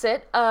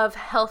opposite of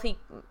healthy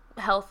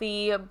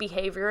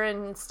behavior,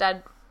 and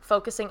instead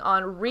focusing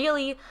on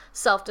really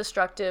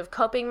self-destructive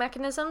coping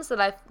mechanisms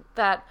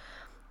that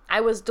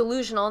I was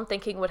delusional and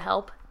thinking would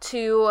help,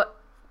 to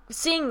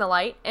seeing the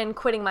light and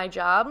quitting my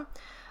job.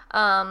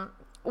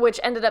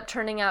 Which ended up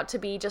turning out to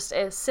be just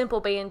a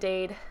simple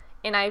Band-Aid,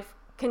 and I've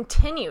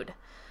continued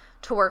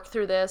to work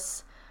through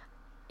this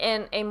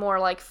in a more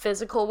like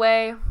physical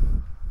way,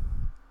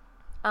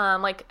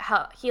 like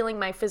healing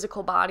my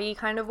physical body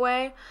kind of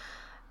way,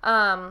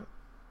 and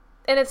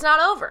it's not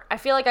over. I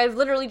feel like I've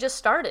literally just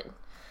started.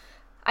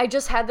 I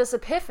just had this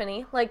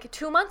epiphany like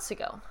 2 months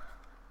ago.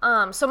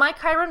 So my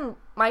Chiron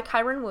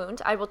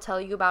wound, I will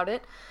tell you about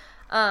it.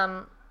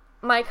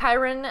 My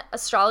Chiron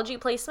astrology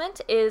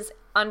placement is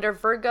under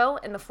Virgo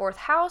in the 4th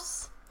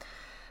house.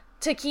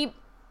 To keep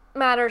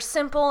matters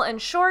simple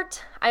and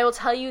short, I will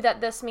tell you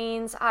that this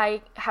means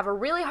I have a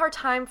really hard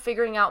time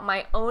figuring out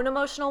my own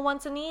emotional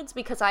wants and needs,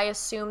 because I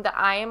assume that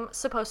I am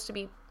supposed to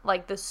be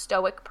like the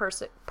stoic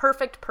person,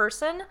 perfect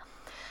person.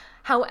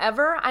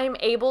 However, I am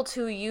able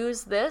to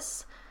use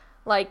this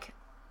like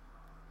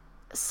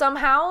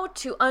somehow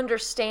to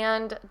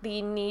understand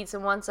the needs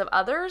and wants of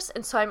others,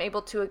 and so I'm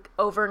able to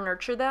over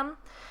nurture them.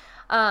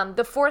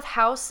 The 4th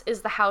house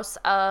is the house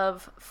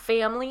of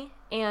family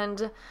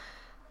and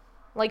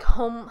like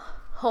home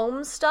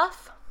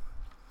stuff.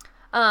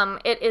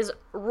 It is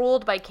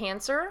ruled by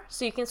Cancer,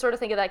 so you can sort of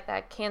think of like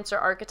that Cancer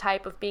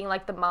archetype of being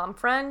like the mom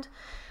friend,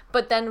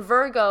 but then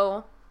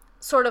Virgo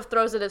sort of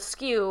throws it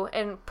askew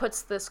and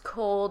puts this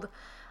cold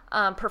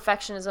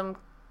perfectionism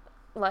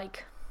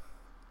like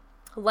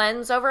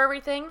lens over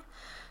everything.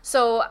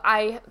 So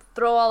I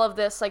throw all of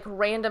this like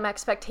random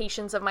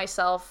expectations of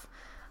myself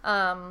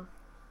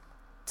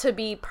to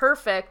be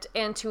perfect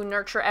and to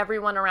nurture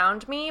everyone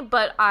around me,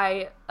 but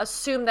I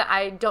assume that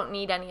I don't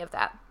need any of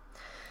that.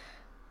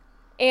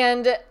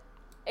 And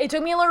it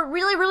took me a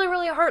really, really,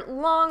 really hard,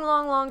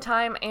 long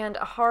time and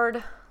a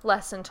hard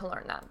lesson to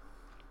learn that.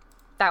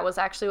 That was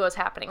actually what was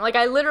happening. Like,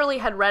 I literally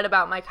had read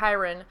about my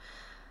Chiron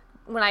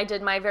when I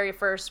did my very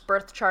first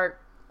birth chart,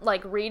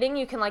 like, reading.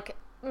 You can, like,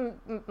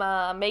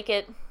 make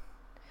it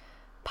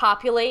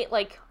populate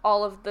like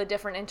all of the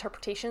different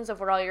interpretations of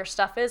what all your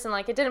stuff is, and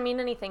like it didn't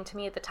mean anything to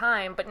me at the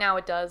time, but now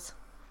it does.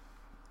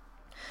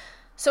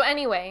 So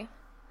anyway,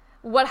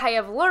 what I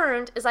have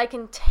learned is I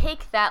can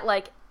take that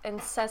like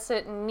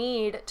incessant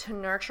need to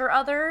nurture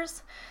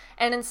others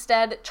and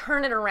instead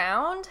turn it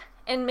around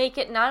and make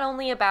it not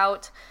only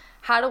about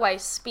how do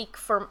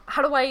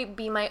I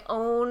be my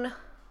own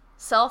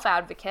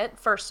self-advocate,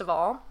 first of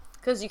all,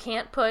 because you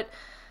can't put,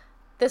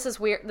 this is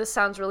weird, this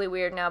sounds really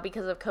weird now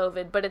because of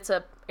COVID, but it's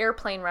a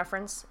airplane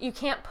reference. You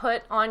can't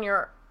put on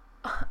your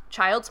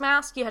child's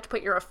mask. You have to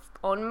put your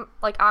own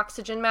like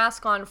oxygen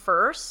mask on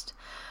first,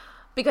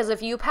 because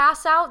if you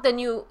pass out, then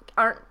you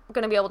aren't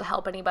going to be able to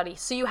help anybody.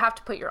 So you have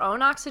to put your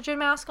own oxygen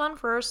mask on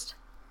first,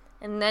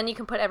 and then you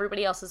can put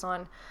everybody else's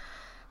on,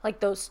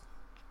 like those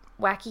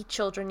wacky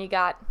children you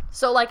got.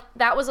 So like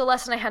that was a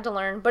lesson I had to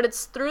learn, but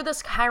it's through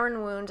this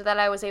Chiron wound that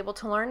I was able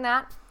to learn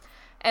that,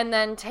 and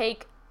then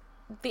take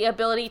the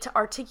ability to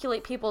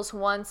articulate people's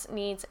wants,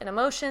 needs, and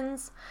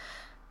emotions,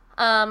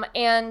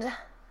 and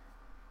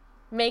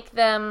make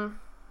them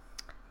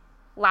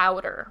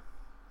louder,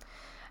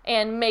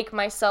 and make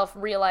myself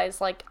realize,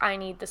 like, I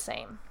need the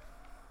same.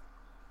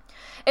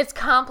 It's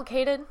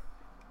complicated.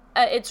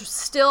 It's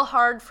still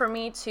hard for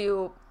me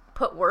to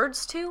put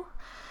words to.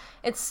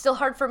 It's still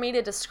hard for me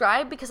to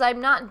describe because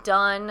I'm not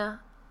done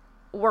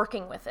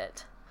working with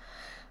it.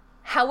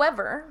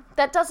 However,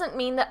 that doesn't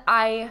mean that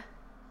I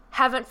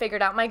haven't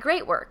figured out my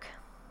great work,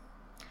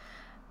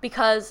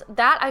 because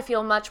that I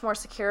feel much more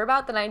secure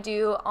about than I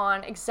do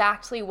on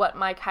exactly what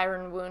my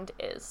Chiron wound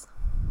is.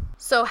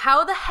 So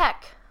how the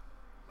heck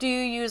do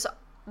you use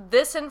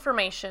this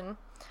information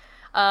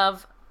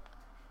of,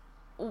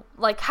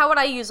 like, how would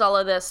I use all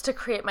of this to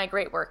create my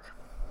great work?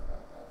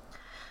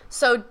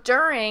 So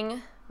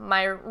during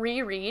my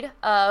reread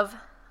of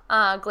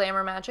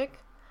Glamour Magic,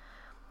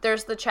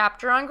 there's the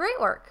chapter on great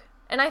work.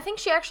 And I think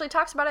she actually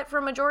talks about it for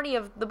a majority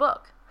of the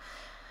book.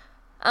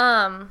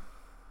 But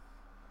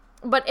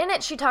in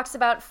it, she talks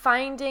about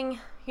finding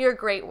your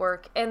great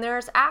work. And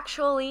there's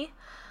actually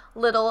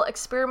little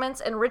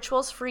experiments and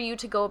rituals for you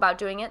to go about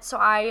doing it. So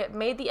I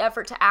made the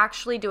effort to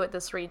actually do it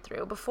this read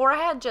through. Before, I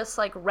had just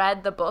like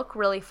read the book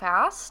really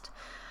fast.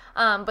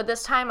 But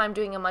this time I'm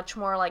doing a much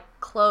more like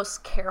close,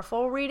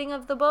 careful reading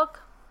of the book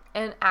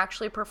and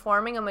actually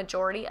performing a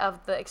majority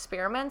of the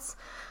experiments.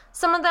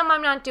 Some of them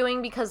I'm not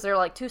doing because they're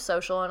like too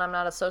social and I'm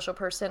not a social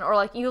person, or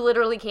like you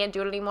literally can't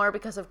do it anymore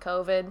because of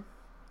COVID.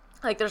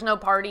 Like there's no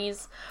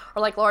parties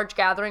or like large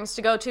gatherings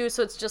to go to,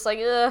 so it's just like,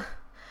 ugh.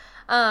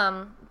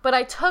 But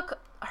I took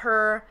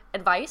her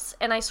advice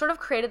and I sort of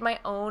created my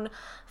own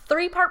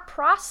 3-part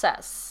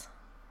process.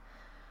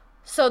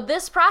 So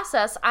this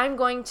process I'm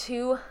going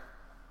to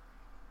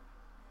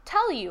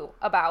tell you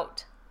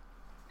about.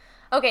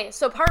 Okay,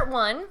 so part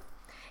 1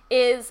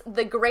 is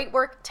the Great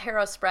Work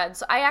Tarot Spread.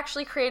 So I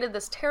actually created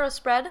this tarot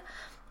spread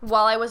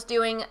while I was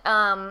doing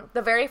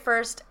the very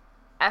first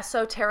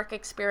esoteric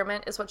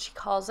experiment, is what she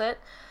calls it,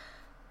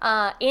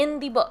 in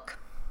the book.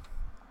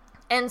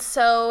 And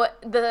so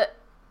the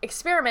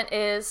experiment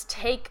is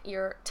take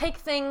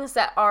things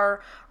that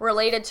are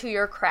related to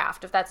your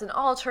craft. If that's an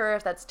altar,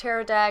 if that's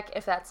tarot deck,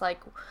 if that's like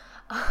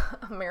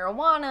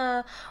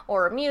marijuana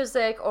or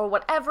music or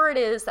whatever it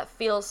is that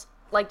feels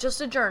like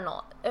just a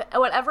journal,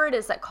 whatever it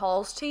is that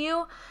calls to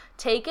you,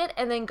 take it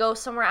and then go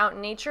somewhere out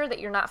in nature that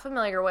you're not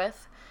familiar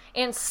with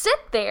and sit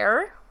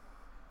there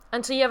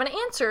until you have an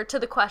answer to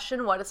the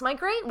question, what is my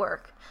great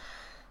work?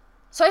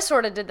 So I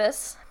sort of did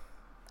this.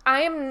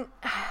 I am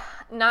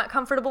not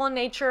comfortable in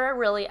nature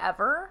really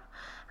ever,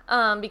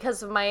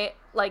 because of my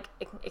like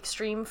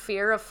extreme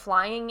fear of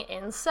flying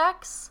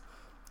insects.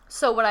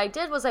 So what I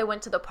did was I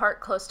went to the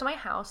park close to my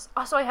house.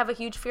 Also, I have a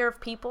huge fear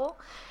of people,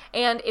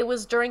 and it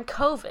was during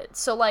COVID.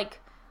 So like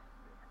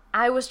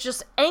I was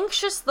just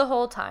anxious the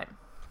whole time.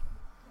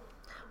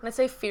 When I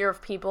say fear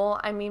of people,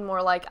 I mean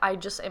more like I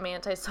just am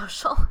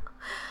antisocial.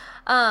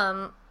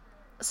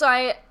 So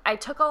I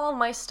took all of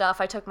my stuff.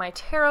 I took my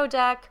tarot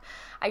deck,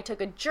 I took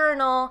a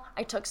journal,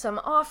 I took some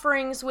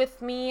offerings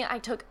with me, I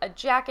took a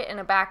jacket and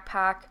a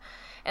backpack,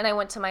 and I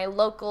went to my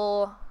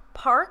local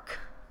park,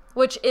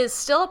 which is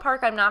still a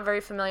park I'm not very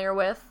familiar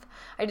with.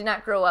 I did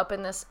not grow up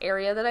in this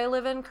area that I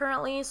live in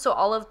currently, so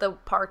all of the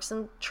parks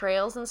and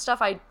trails and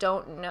stuff I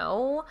don't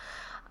know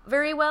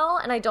very well,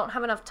 and I don't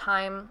have enough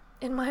time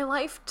in my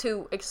life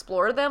to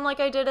explore them like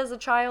I did as a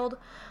child.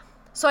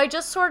 So I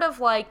just sort of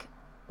like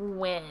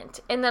went,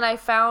 and then I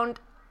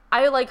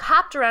like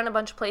hopped around a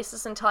bunch of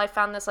places until I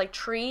found this like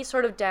tree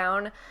sort of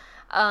down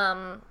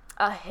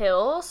a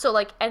hill. So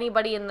like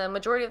anybody in the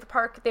majority of the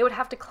park, they would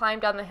have to climb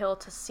down the hill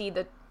to see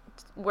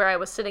where I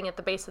was sitting at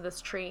the base of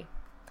this tree.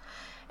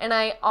 And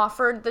I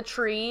offered the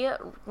tree,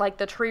 like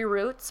the tree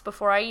roots,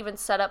 before I even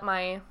set up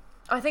I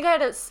think I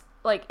had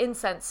like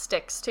incense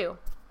sticks too.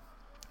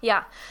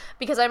 Yeah,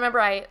 because I remember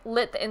I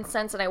lit the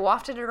incense and I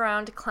wafted it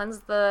around to cleanse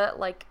the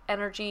like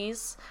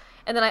energies.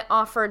 And then I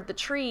offered the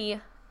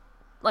tree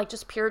like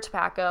just pure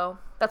tobacco.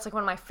 That's like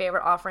one of my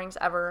favorite offerings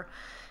ever.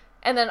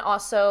 And then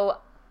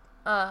also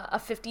a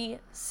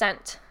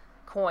 50-cent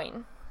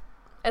coin.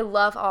 I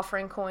love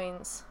offering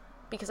coins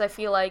because I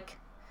feel like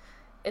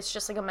it's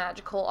just like a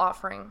magical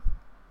offering.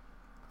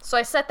 So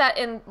I set that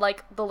in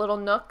like the little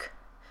nook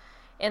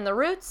in the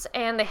roots,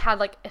 and it had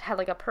like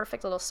a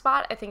perfect little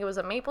spot. I think it was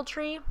a maple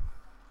tree.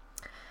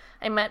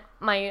 I met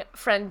my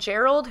friend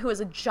Gerald, who is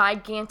a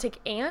gigantic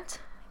ant,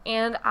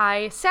 and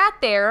I sat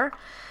there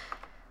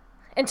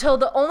until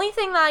the only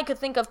thing that I could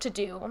think of to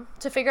do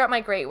to figure out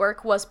my great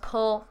work was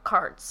pull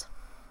cards.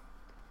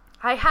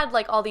 I had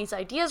like all these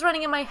ideas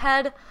running in my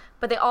head,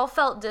 but they all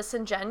felt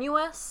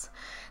disingenuous.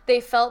 They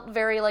felt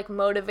very like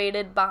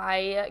motivated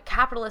by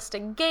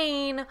capitalistic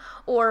gain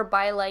or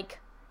by like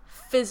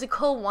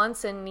physical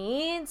wants and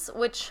needs,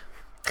 which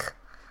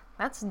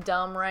that's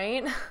dumb,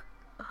 right?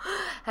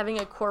 Having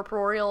a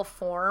corporeal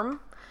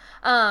form.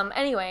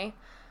 Anyway,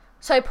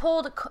 so I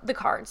pulled the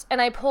cards,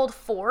 and I pulled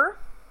 4.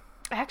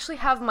 I actually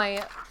have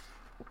my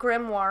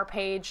grimoire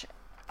page.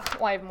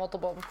 Well, I have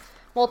multiple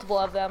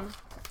of them.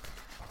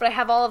 but I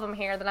have all of them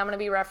here that I'm going to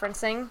be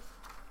referencing.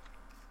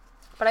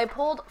 But I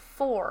pulled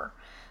 4.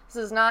 This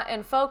is not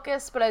in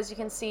focus, but as you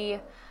can see,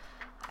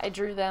 I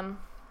drew them.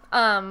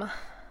 And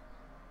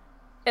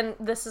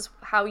this is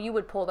how you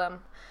would pull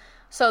them.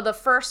 So the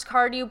first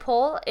card you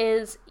pull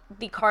is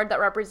the card that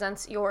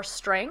represents your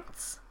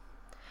strengths.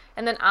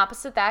 And then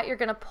opposite that, you're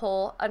going to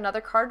pull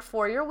another card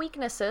for your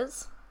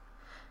weaknesses.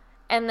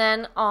 And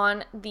then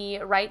on the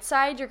right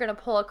side, you're going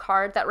to pull a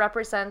card that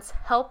represents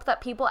help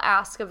that people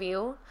ask of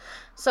you.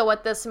 So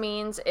what this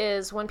means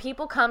is when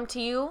people come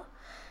to you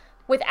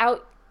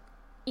without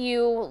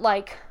you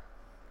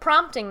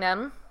prompting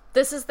them,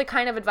 this is the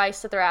kind of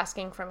advice that they're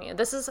asking from you.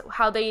 This is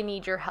how they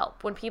need your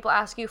help. When people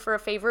ask you for a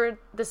favor,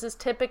 this is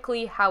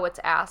typically how it's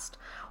asked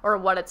or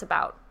what it's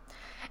about.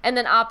 And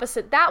then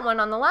opposite that one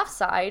on the left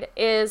side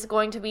is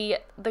going to be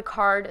the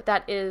card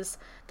that is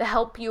the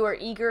help you are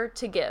eager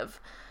to give.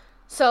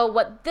 So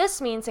what this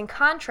means in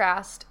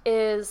contrast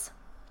is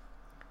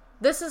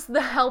this is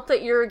the help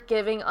that you're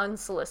giving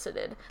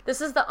unsolicited. This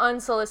is the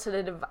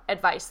unsolicited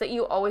advice that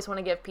you always want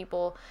to give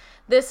people.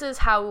 This is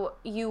how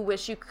you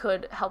wish you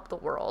could help the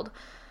world.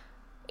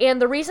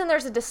 And the reason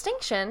there's a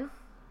distinction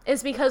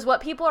is because what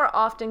people are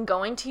often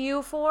going to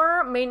you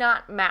for may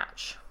not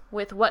match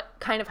with what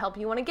kind of help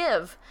you want to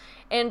give.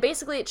 And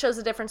basically it shows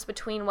the difference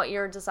between what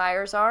your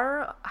desires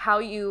are, how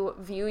you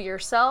view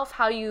yourself,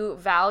 how you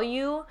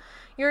value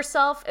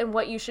yourself, and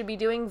what you should be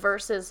doing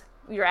versus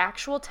your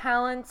actual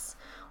talents,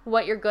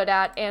 what you're good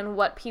at, and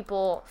what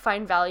people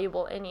find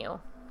valuable in you.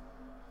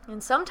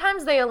 And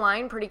sometimes they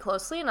align pretty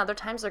closely, and other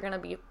times they're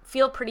going to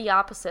feel pretty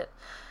opposite.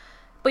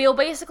 But you'll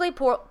basically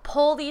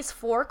pull these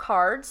 4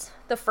 cards.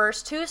 The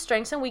first 2,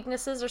 strengths and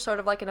weaknesses, are sort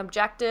of like an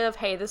objective.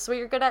 Hey, this is what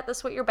you're good at, this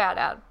is what you're bad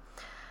at.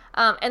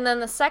 And then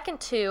the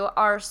second 2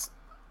 are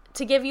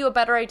to give you a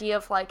better idea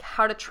of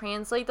how to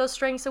translate those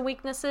strengths and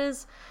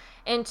weaknesses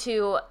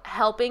into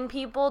helping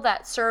people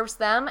that serves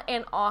them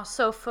and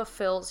also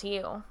fulfills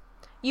you.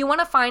 You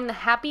want to find the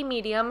happy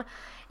medium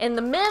in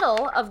the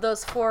middle of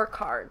those 4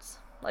 cards.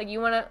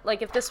 You want to,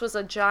 if this was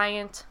a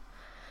giant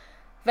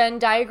Venn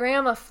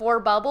diagram of 4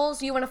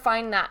 bubbles, you want to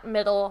find that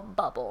middle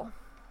bubble.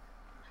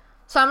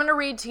 So I'm going to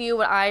read to you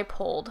what I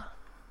pulled.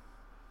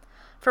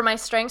 For my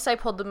strengths, I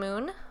pulled the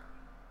Moon.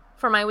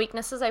 For my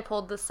weaknesses, I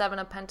pulled the 7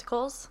 of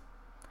Pentacles.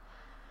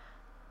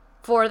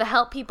 For the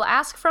help people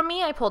ask from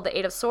me, I pulled the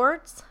 8 of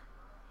Swords.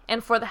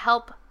 And for the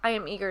help I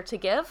am eager to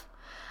give,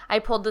 I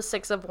pulled the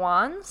 6 of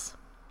Wands.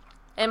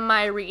 And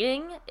my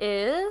reading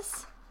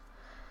is,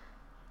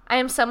 I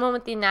am someone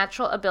with the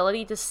natural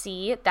ability to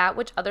see that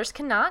which others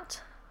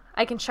cannot.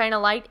 I can shine a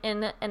light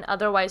in an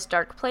otherwise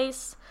dark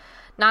place,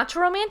 not to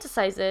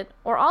romanticize it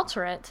or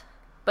alter it,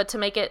 but to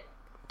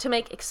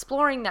make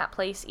exploring that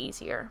place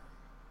easier.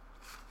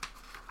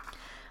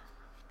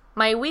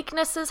 My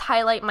weaknesses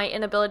highlight my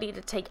inability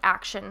to take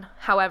action,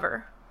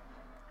 however.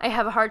 I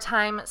have a hard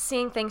time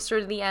seeing things through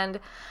to the end.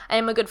 I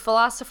am a good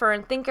philosopher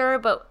and thinker,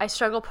 but I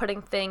struggle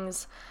putting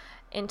things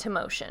into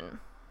motion.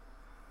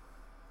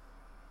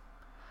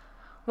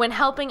 When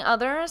helping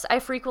others, I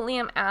frequently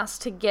am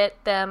asked to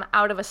get them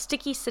out of a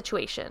sticky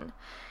situation,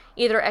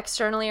 either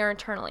externally or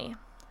internally.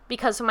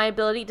 Because of my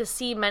ability to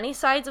see many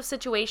sides of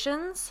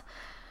situations,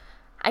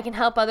 I can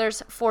help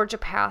others forge a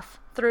path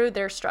through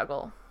their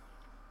struggle.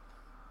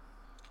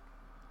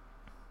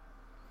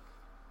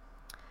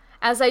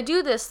 As I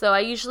do this, though, I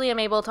usually am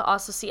able to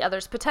also see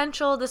others'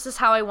 potential. This is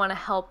how I want to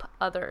help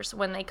others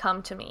when they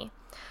come to me.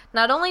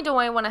 Not only do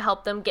I want to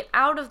help them get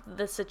out of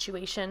the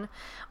situation,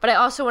 but I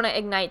also want to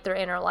ignite their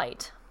inner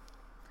light.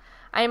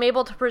 I am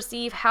able to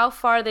perceive how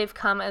far they've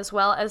come as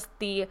well as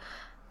as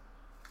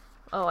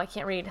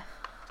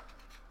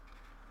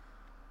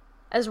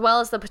well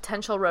as the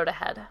potential road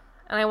ahead.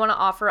 And I want to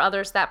offer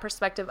others that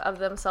perspective of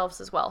themselves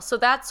as well. So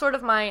that's sort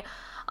of my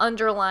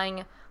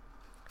underlying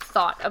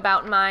thought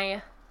about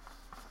my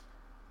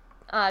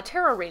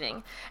tarot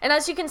reading. And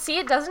as you can see,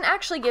 it doesn't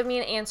actually give me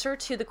an answer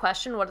to the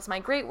question, what is my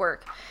great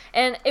work?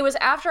 And it was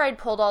after I'd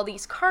pulled all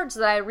these cards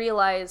that I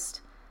realized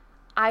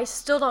I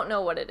still don't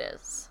know what it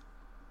is.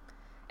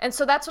 And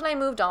so that's when I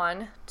moved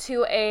on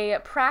to a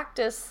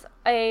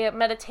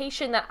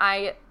meditation that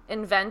I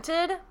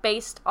invented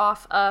based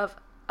off of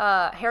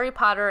Harry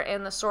Potter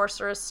and the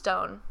Sorcerer's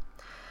Stone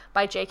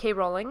by J.K.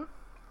 Rowling.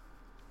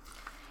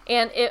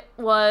 And it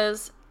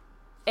was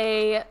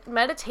a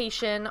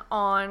meditation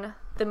on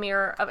the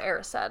Mirror of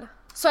Erised.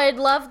 So I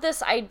love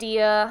this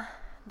idea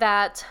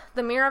that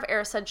the Mirror of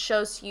Erised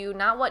shows you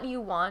not what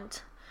you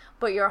want,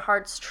 but your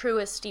heart's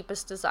truest,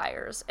 deepest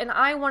desires. And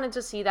I wanted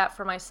to see that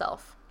for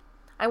myself.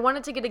 I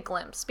wanted to get a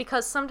glimpse,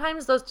 because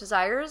sometimes those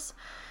desires,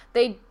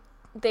 they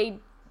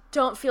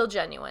don't feel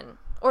genuine,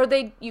 or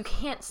you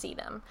can't see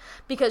them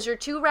because you're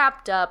too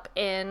wrapped up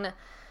in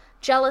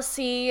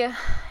jealousy,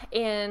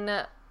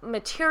 in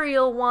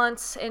material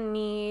wants and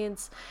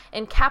needs,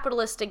 and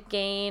capitalistic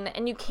gain,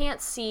 and you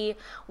can't see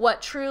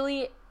what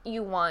truly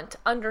you want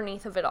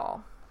underneath of it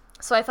all.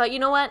 So I thought, you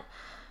know what?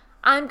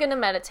 I'm going to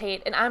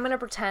meditate, and I'm going to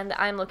pretend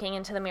I'm looking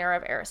into the Mirror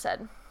of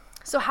Erised.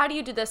 So how do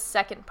you do this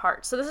second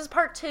part? So this is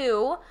part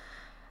 2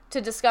 to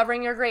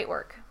discovering your great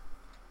work.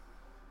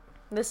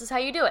 This is how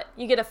you do it.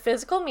 You get a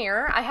physical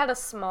mirror. I had a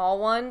small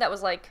one that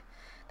was like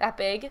that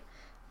big.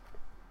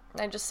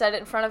 I just set it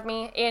in front of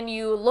me, and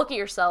you look at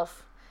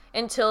yourself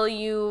until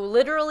you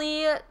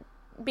literally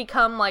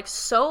become like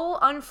so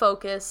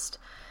unfocused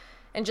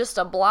and just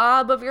a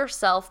blob of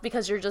yourself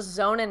because you're just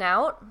zoning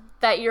out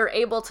that you're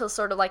able to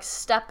sort of like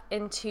step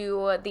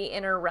into the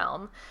inner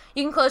realm.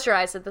 You can close your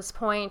eyes at this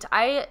point.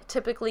 I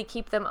typically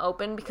keep them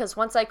open because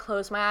once I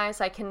close my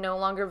eyes, I can no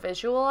longer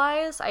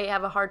visualize. I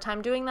have a hard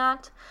time doing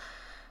that.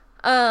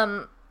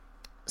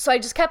 So I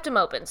just kept them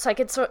open so I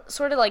could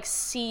sort of like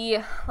see,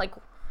 like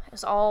it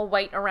was all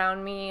white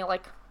around me,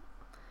 like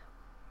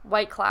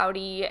white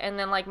cloudy, and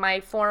then like my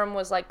form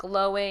was like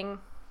glowing.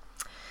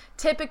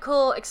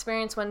 Typical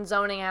experience when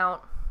zoning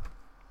out.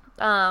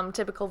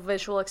 Typical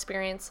visual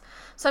experience.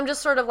 So I'm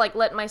just sort of like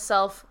letting my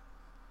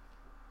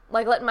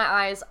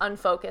eyes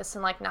unfocus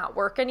and like not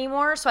work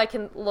anymore so I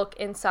can look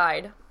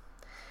inside.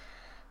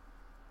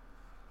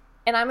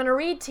 And I'm going to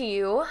read to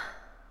you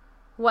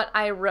what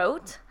I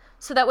wrote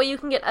so that way you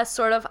can get a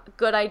sort of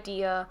good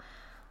idea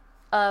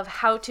of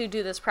how to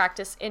do this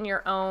practice in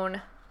your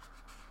own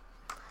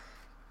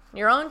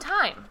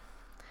time.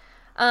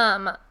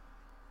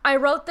 I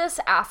wrote this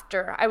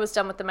after I was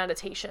done with the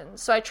meditation,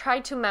 so I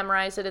tried to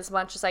memorize it as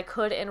much as I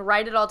could and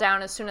write it all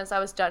down as soon as I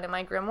was done in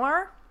my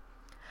grimoire.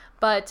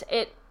 But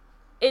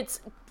it's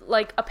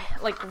like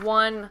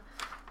one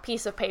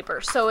piece of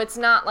paper, so it's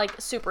not like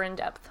super in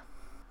depth.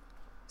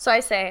 So I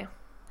say,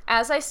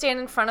 as I stand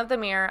in front of the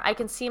mirror, I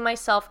can see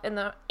myself and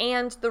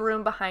the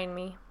room behind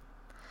me.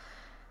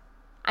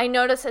 I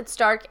notice it's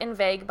dark and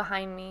vague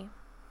behind me.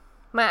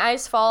 My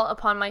eyes fall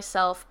upon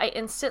myself. I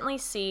instantly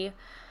see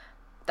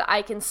that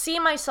I can see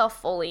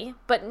myself fully,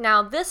 but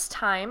now this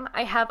time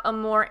I have a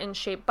more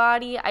in-shape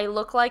body. I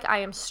look like I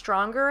am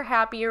stronger,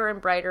 happier, and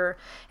brighter.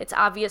 It's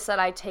obvious that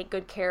I take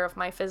good care of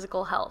my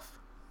physical health.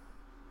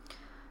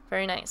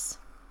 Very nice.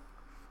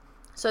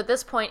 So at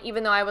this point,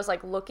 even though I was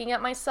like looking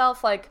at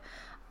myself like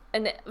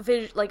a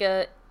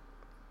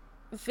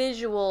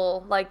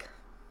visual like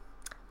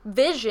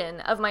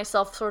vision of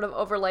myself sort of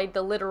overlaid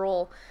the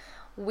literal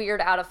weird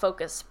out of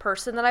focus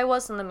person that I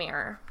was in the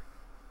mirror.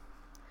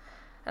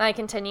 And I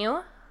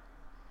continue.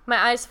 My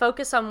eyes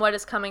focus on what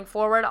is coming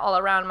forward all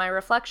around my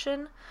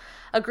reflection.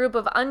 A group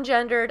of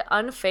ungendered,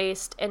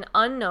 unfaced, and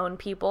unknown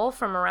people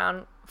form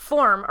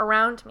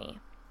around me.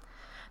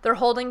 They're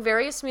holding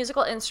various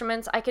musical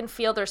instruments. I can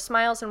feel their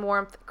smiles and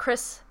warmth.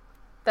 Chris,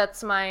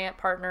 that's my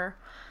partner,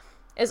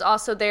 is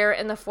also there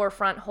in the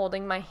forefront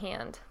holding my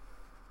hand.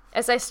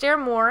 As I stare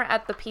more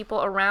at the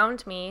people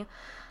around me,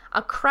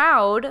 a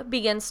crowd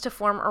begins to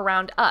form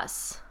around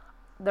us.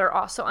 They're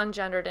also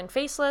ungendered and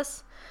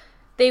faceless.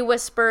 They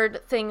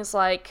whispered things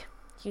like,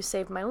 "You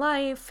saved my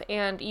life,"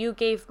 and "You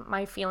gave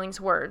my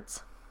feelings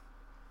words."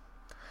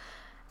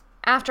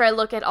 After I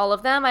look at all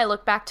of them, I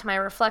look back to my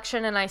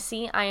reflection and I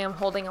see I am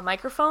holding a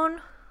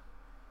microphone.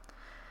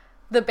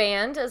 The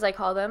band, as I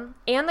call them,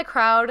 and the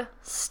crowd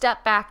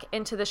step back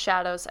into the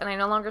shadows and I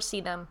no longer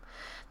see them.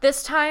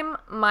 This time,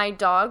 my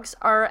dogs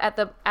are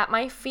at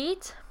my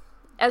feet,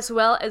 as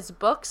well as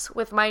books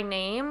with my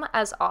name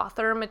as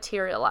author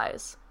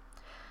materialize.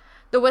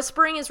 The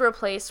whispering is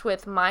replaced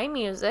with my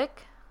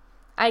music.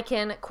 I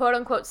can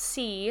quote-unquote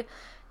see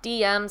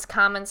DMs,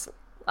 comments,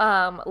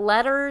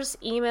 letters,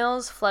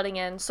 emails flooding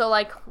in. So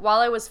like while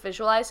I was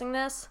visualizing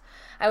this,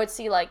 I would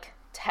see like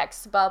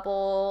text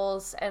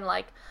bubbles and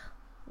like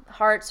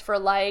hearts for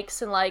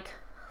likes and like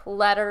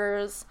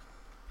letters,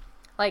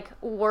 like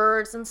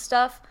words and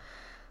stuff.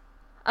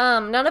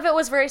 None of it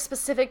was very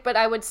specific, but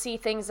I would see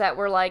things that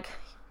were like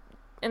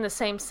in the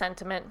same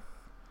sentiment.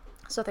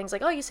 So things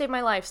like, "Oh, you saved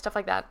my life," stuff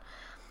like that.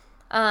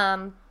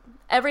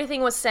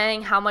 Everything was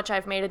saying how much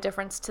I've made a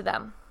difference to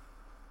them.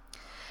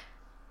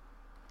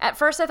 At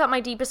first, I thought my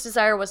deepest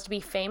desire was to be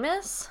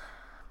famous,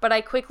 but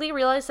I quickly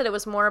realized that it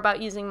was more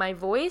about using my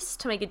voice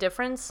to make a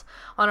difference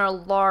on a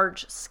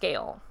large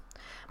scale.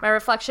 My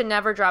reflection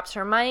never drops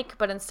her mic,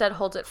 but instead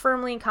holds it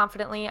firmly and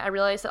confidently. I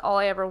realize that all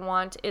I ever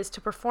want is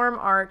to perform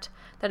art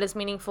that is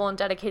meaningful and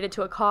dedicated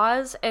to a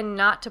cause, and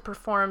not to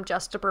perform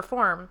just to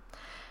perform.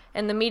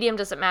 And the medium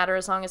doesn't matter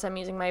as long as I'm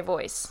using my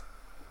voice.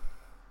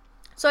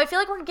 So I feel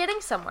like we're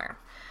getting somewhere.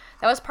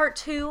 That was part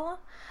 2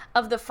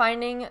 of the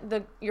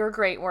finding your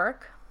great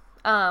work,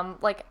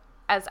 like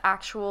as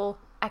actual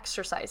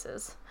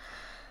exercises.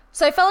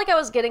 So I felt like I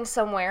was getting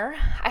somewhere.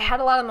 I had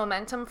a lot of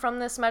momentum from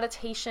this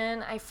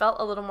meditation. I felt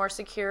a little more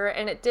secure,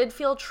 and it did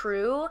feel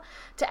true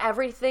to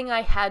everything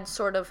I had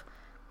sort of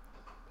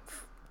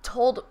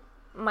told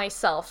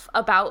myself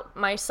about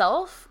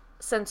myself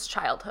since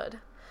childhood.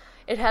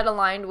 It had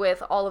aligned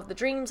with all of the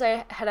dreams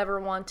I had ever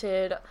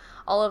wanted,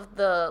 all of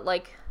the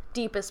like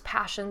deepest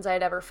passions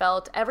I'd ever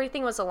felt.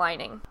 Everything was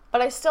aligning.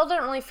 But I still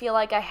didn't really feel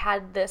like I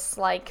had this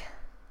like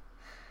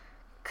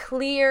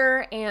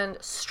clear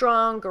and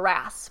strong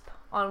grasp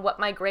on what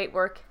my great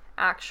work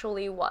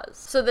actually was.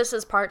 So this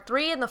is part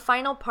 3 and the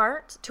final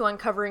part to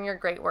uncovering your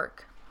great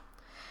work.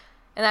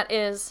 And that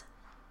is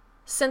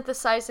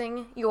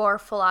synthesizing your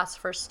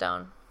philosopher's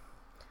stone.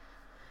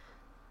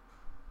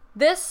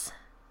 This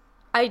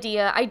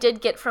idea I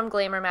did get from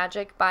Glamour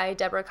Magic by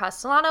Deborah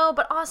Castellano,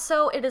 but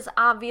also it is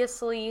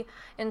obviously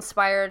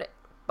inspired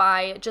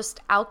by just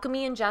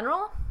alchemy in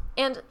general,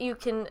 and you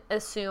can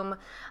assume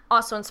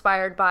also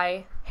inspired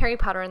by Harry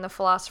Potter and the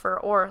Philosopher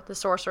or the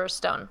Sorcerer's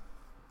Stone.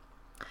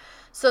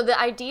 So the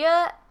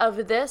idea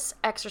of this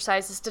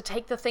exercise is to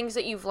take the things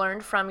that you've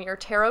learned from your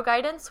tarot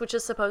guidance, which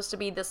is supposed to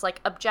be this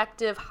like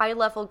objective,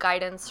 high-level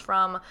guidance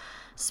from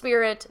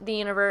spirit, the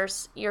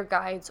universe, your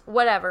guides,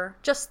 whatever,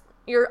 just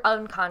your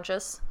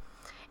unconscious,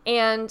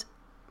 and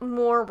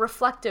more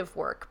reflective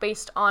work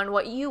based on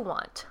what you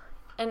want,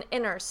 an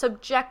inner,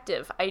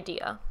 subjective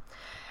idea.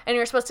 And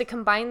you're supposed to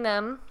combine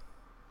them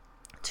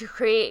to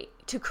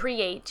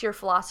create your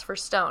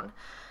Philosopher's Stone.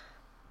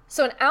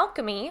 So in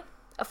alchemy,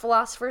 a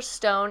Philosopher's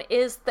Stone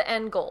is the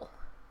end goal.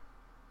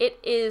 It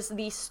is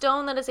the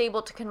stone that is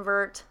able to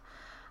convert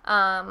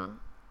iron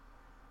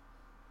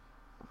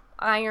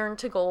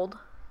to gold.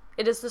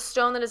 It is the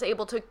stone that is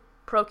able to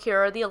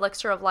procure the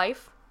elixir of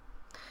life.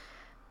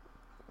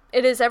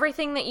 It is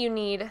everything that you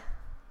need,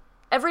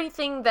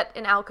 everything that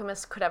an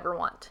alchemist could ever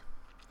want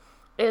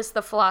is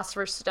the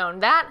Philosopher's Stone.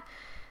 That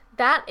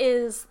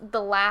is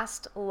the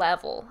last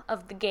level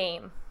of the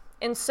game.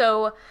 And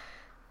so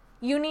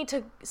you need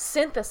to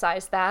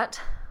synthesize that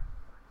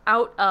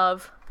out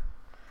of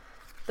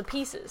the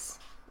pieces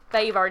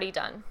that you've already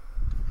done.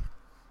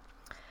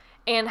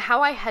 And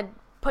how I had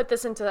put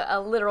this into a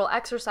literal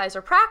exercise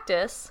or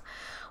practice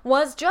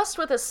was just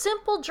with a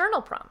simple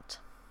journal prompt.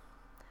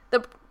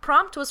 The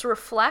prompt was to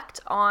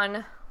reflect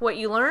on what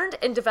you learned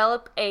and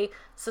develop a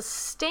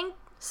succinct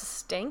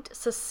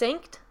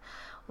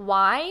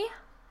why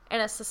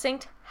and a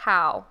succinct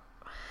how,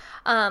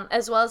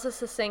 as well as a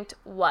succinct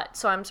what.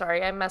 So I'm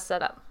sorry, I messed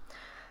that up.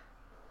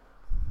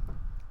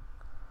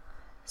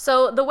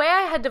 So the way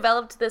I had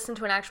developed this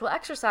into an actual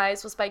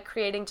exercise was by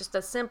creating just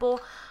a simple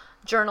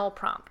journal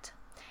prompt.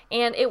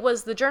 And it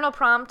was the journal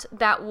prompt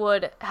that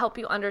would help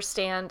you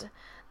understand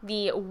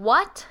the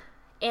what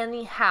and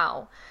the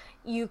how.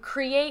 You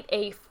create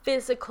a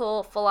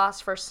physical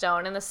Philosopher's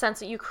Stone in the sense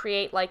that you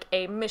create like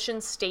a mission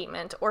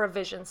statement or a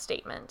vision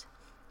statement.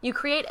 You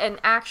create an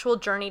actual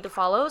journey to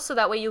follow so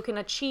that way you can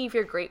achieve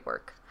your great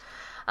work.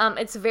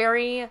 It's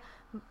very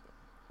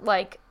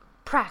like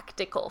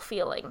practical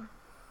feeling.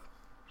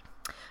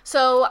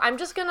 So I'm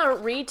just going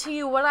to read to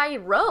you what I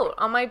wrote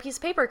on my piece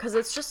of paper because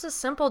it's just a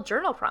simple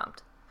journal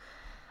prompt.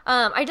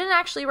 I didn't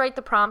actually write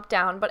the prompt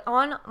down, but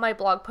on my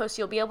blog post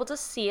you'll be able to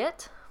see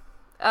it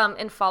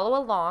and follow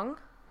along.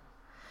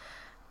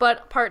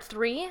 But part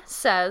 3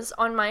 says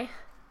on my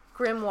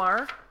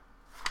grimoire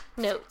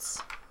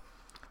notes,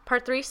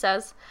 part 3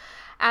 says,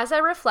 as I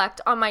reflect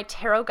on my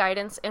tarot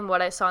guidance and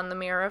what I saw in the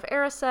Mirror of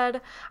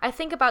Erised, I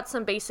think about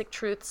some basic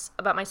truths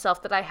about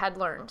myself that I had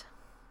learned.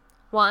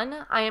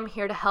 1, I am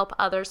here to help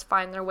others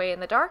find their way in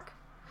the dark.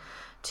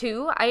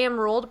 2, I am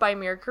ruled by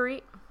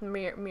Mercury.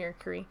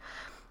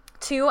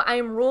 2, I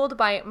am ruled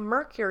by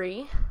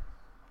Mercury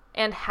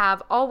and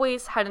have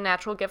always had a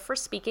natural gift for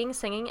speaking,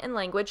 singing, and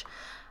language.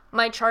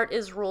 My chart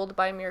is ruled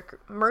by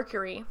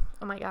Mercury.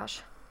 Oh my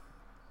gosh.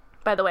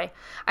 By the way,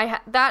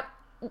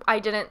 I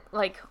didn't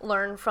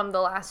learn from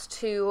the last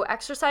 2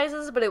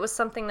 exercises, but it was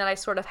something that I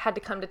sort of had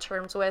to come to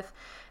terms with,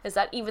 is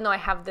that even though I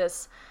have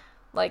this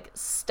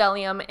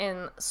stellium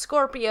in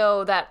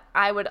Scorpio, that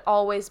I would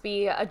always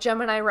be a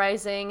Gemini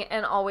rising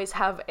and always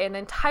have an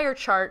entire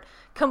chart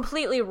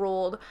completely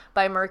ruled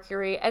by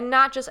Mercury, and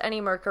not just any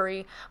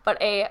Mercury,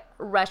 but a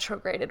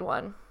retrograded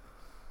one.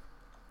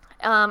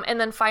 And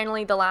then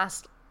finally, the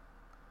last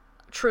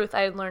truth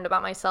I learned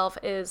about myself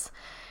is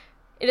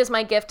it is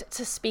my gift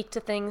to speak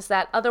to things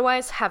that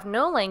otherwise have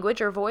no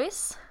language or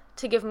voice,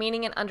 to give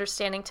meaning and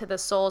understanding to the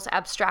soul's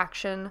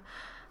abstraction,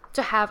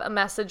 to have a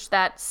message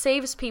that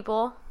saves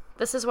people.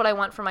 This is what I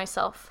want for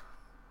myself.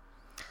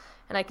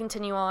 And I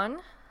continue on.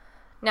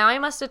 Now I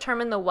must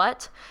determine the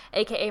what,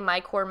 aka my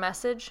core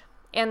message,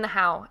 and the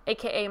how,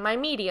 aka my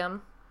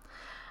medium,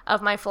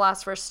 of my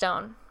Philosopher's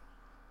Stone.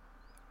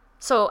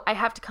 So I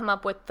have to come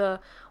up with the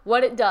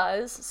what it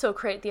does, so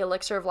create the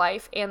elixir of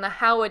life, and the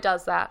how it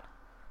does that.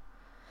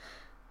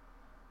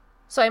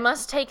 So I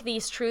must take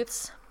these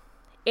truths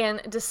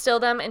and distill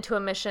them into a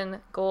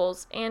mission,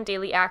 goals, and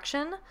daily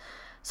action.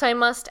 So I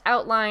must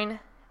outline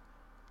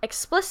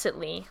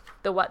explicitly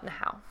the what and the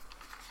how.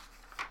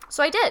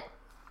 So I did.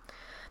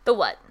 The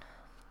what.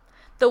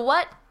 The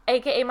what,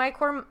 aka my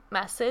core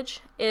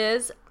message,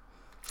 is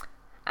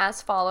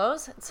as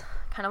follows. It's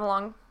kind of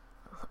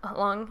a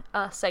long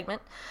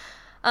segment.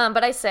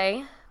 But I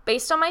say,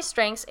 based on my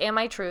strengths and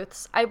my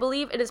truths, I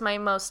believe it is my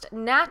most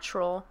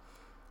natural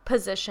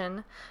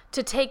position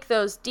to take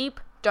those deep,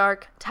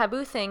 dark,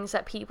 taboo things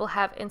that people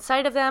have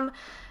inside of them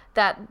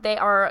that they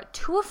are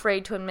too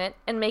afraid to admit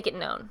and make it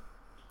known.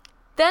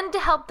 Then to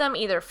help them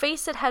either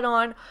face it head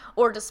on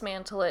or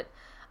dismantle it,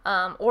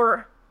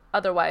 or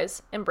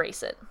otherwise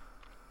embrace it.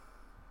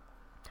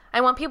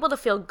 I want people to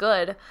feel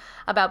good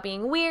about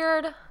being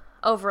weird,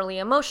 overly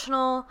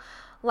emotional,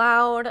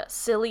 loud,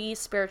 silly,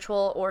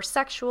 spiritual, or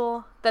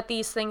sexual, that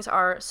these things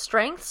are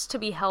strengths to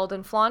be held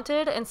and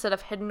flaunted instead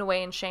of hidden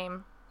away in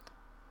shame.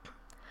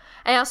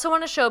 I also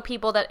want to show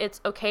people that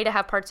it's okay to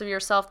have parts of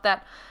yourself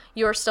that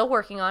you're still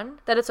working on,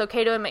 that it's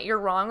okay to admit you're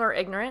wrong or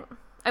ignorant.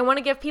 I want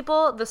to give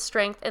people the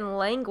strength and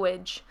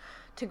language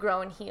to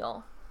grow and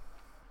heal.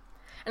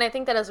 And I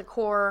think that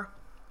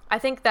I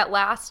think that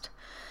last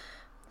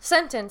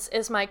sentence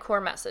is my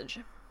core message.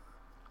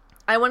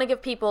 I want to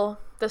give people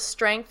the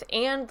strength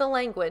and the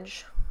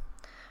language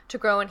to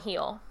grow and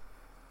heal.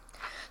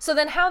 So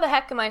then how the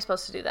heck am I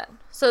supposed to do that?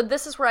 So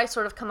this is where I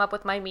sort of come up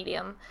with my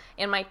medium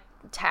and my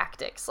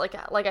tactics. Like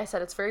I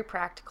said, it's very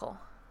practical.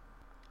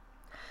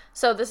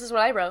 So this is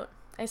what I wrote.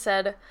 I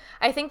said,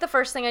 I think the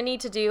first thing I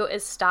need to do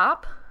is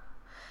stop.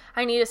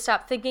 I need to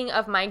stop thinking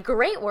of my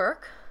great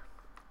work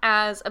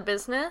as a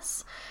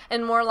business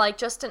and more like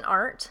just an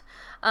art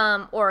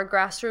or a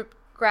grassroots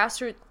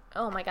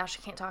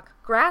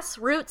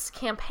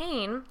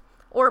campaign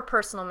or a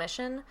personal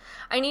mission.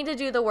 I need to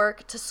do the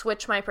work to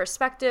switch my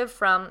perspective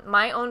from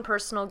my own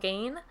personal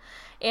gain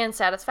and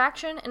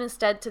satisfaction and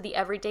instead to the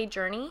everyday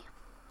journey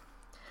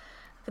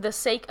for the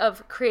sake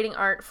of creating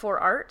art for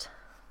art.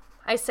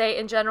 I say,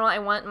 in general, I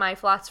want my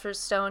philosopher's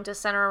stone to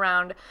center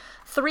around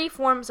 3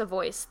 forms of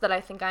voice that I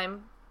think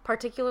I'm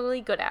particularly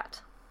good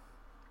at.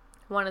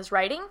 1 is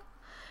writing,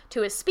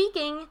 2 is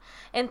speaking,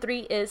 and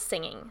 3 is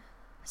singing.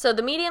 So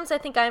the mediums I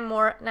think I'm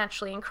more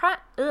naturally inclined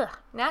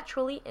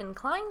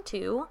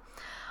to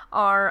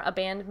are a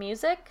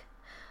band/music,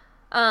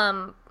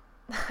 a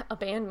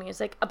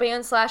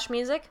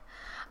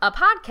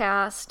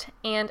podcast,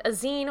 and a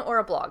zine or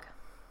a blog.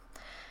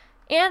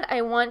 And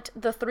I want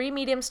the 3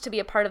 mediums to be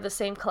a part of the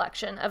same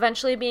collection,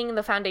 eventually being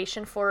the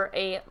foundation for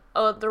a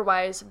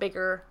otherwise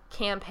bigger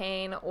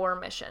campaign or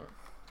mission.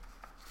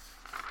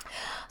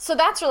 So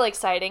that's really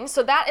exciting.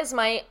 So that is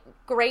my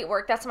great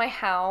work. That's my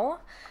how.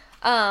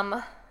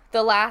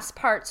 The last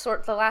part,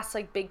 the last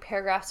big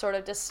paragraph, sort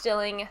of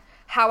distilling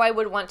how I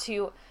would want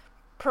to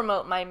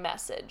promote my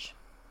message.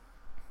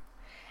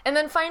 And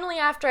then finally,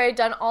 after I'd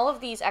done all of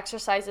these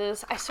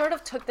exercises, I sort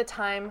of took the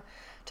time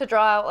to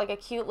draw out a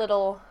cute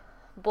little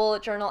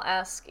bullet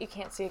journal-esque, you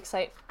can't see because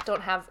I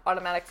don't have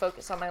automatic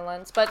focus on my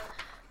lens, but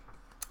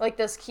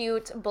this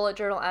cute bullet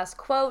journal-esque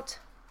quote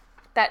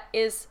that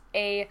is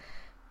a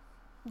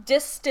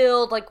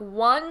distilled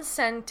 1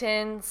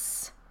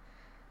 sentence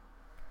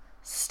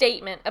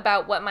statement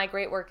about what my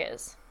great work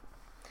is.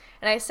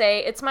 And I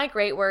say, it's my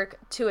great work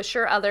to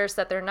assure others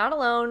that they're not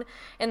alone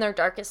in their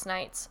darkest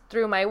nights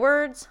through my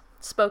words,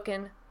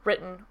 spoken,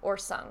 written, or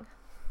sung.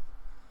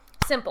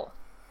 Simple.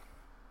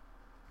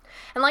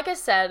 And like I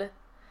said,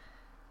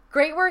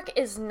 great work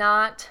is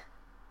not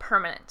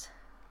permanent.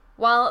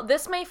 While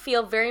this may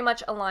feel very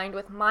much aligned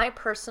with my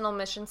personal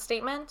mission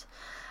statement,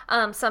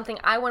 something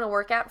I want to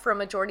work at for a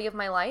majority of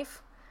my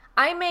life,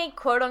 I may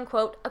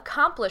quote-unquote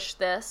accomplish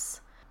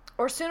this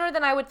or sooner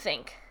than I would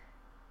think,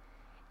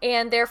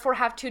 and therefore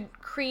have to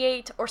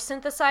create or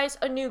synthesize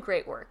a new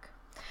great work.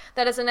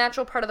 That is a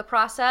natural part of the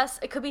process.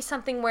 It could be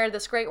something where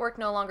this great work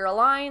no longer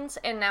aligns,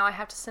 and now I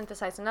have to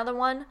synthesize another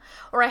one,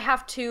 or I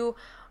have to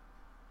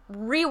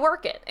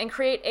rework it and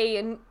create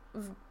a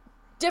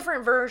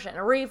different version,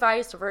 a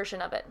revised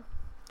version of it.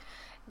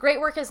 Great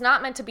work is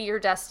not meant to be your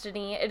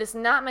destiny. It is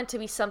not meant to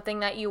be something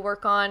that you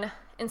work on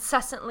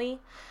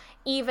incessantly,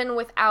 even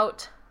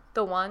without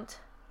the want.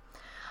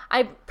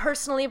 I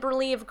personally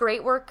believe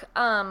great work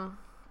can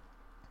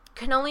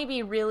only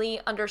be really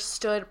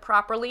understood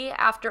properly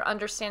after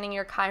understanding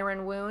your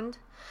Chiron wound,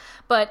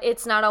 but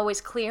it's not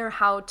always clear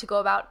how to go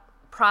about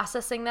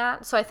processing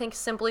that. So I think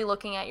simply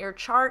looking at your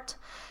chart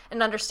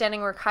and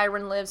understanding where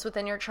Chiron lives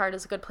within your chart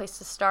is a good place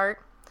to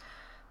start.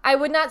 I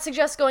would not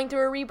suggest going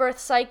through a rebirth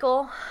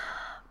cycle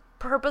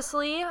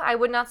purposely. I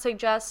would not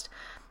suggest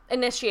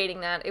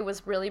initiating that. It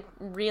was really,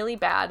 really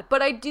bad.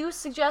 But I do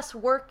suggest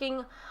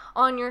working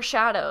on your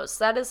shadows.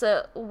 That is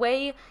a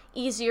way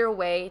easier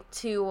way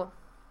to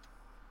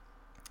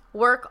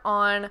work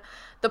on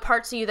the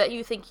parts of you that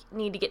you think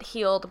need to get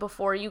healed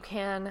before you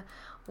can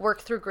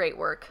work through great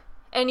work.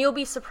 And you'll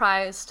be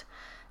surprised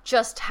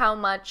just how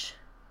much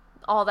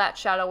all that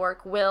shadow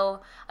work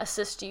will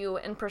assist you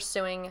in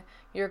pursuing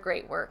your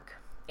great work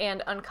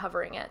and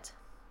uncovering it.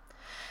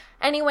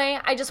 Anyway,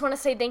 I just want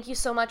to say thank you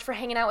so much for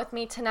hanging out with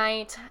me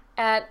tonight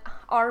at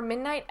our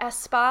Midnight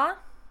Spa.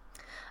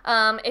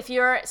 If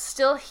you're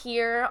still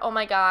here, oh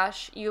my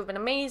gosh, you've been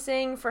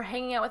amazing for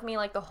hanging out with me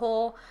the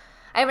whole...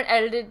 I haven't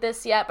edited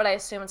this yet, but I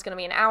assume it's going to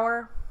be an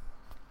hour.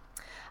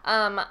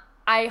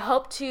 I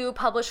hope to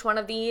publish one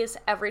of these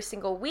every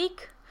single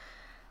week.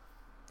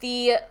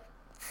 The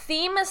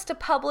theme is to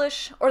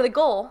publish, or the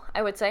goal,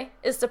 I would say,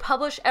 is to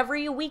publish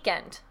every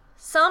weekend,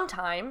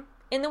 sometime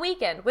in the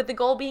weekend, with the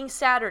goal being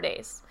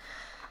Saturdays.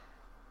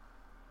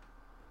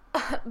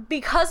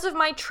 Because of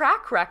my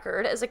track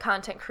record as a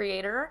content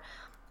creator,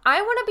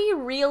 I want to be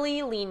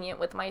really lenient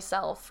with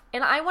myself,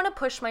 and I want to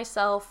push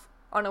myself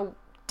on a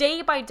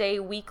day-by-day,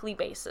 weekly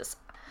basis.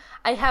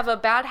 I have a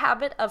bad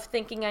habit of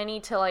thinking I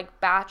need to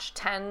batch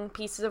 10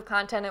 pieces of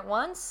content at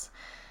once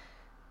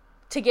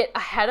to get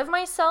ahead of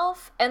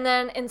myself, and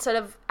then instead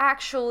of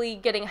actually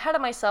getting ahead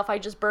of myself, I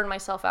just burn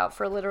myself out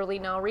for literally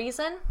no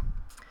reason.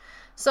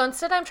 So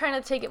instead, I'm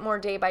trying to take it more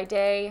day by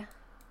day,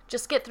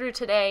 just get through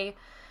today,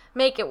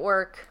 make it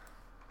work,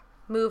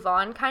 move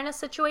on kind of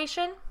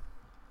situation.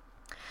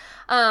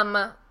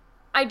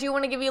 I do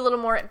want to give you a little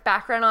more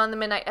background on the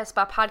Midnight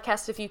Espa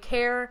podcast if you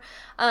care.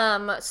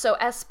 So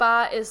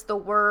Espa is the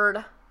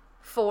word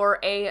for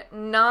a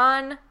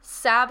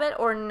non-Sabbath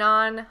or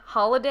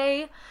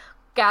non-holiday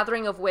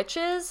gathering of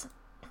witches.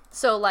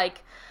 So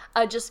like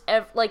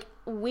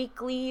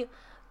weekly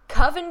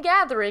coven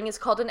gathering is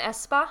called an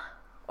Espa,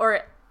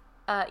 or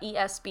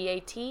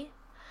ESBAT.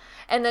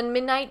 And then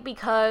midnight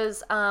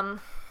because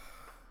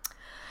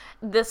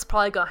this is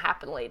probably gonna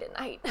happen late at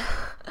night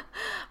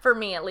for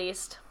me at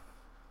least.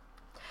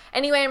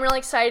 Anyway, I'm really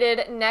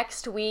excited.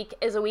 Next week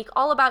is a week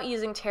all about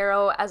using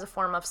tarot as a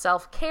form of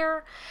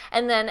self-care.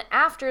 And then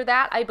after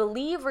that, I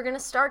believe we're going to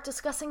start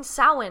discussing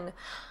Samhain.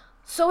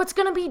 So it's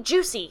going to be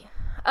juicy.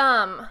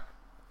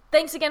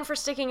 Thanks again for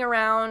sticking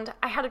around.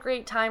 I had a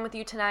great time with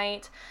you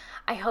tonight.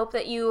 I hope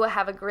that you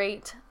have a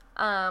great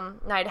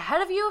night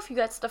ahead of you if you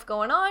got stuff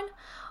going on,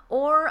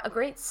 or a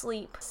great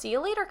sleep. See you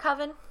later,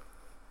 Coven.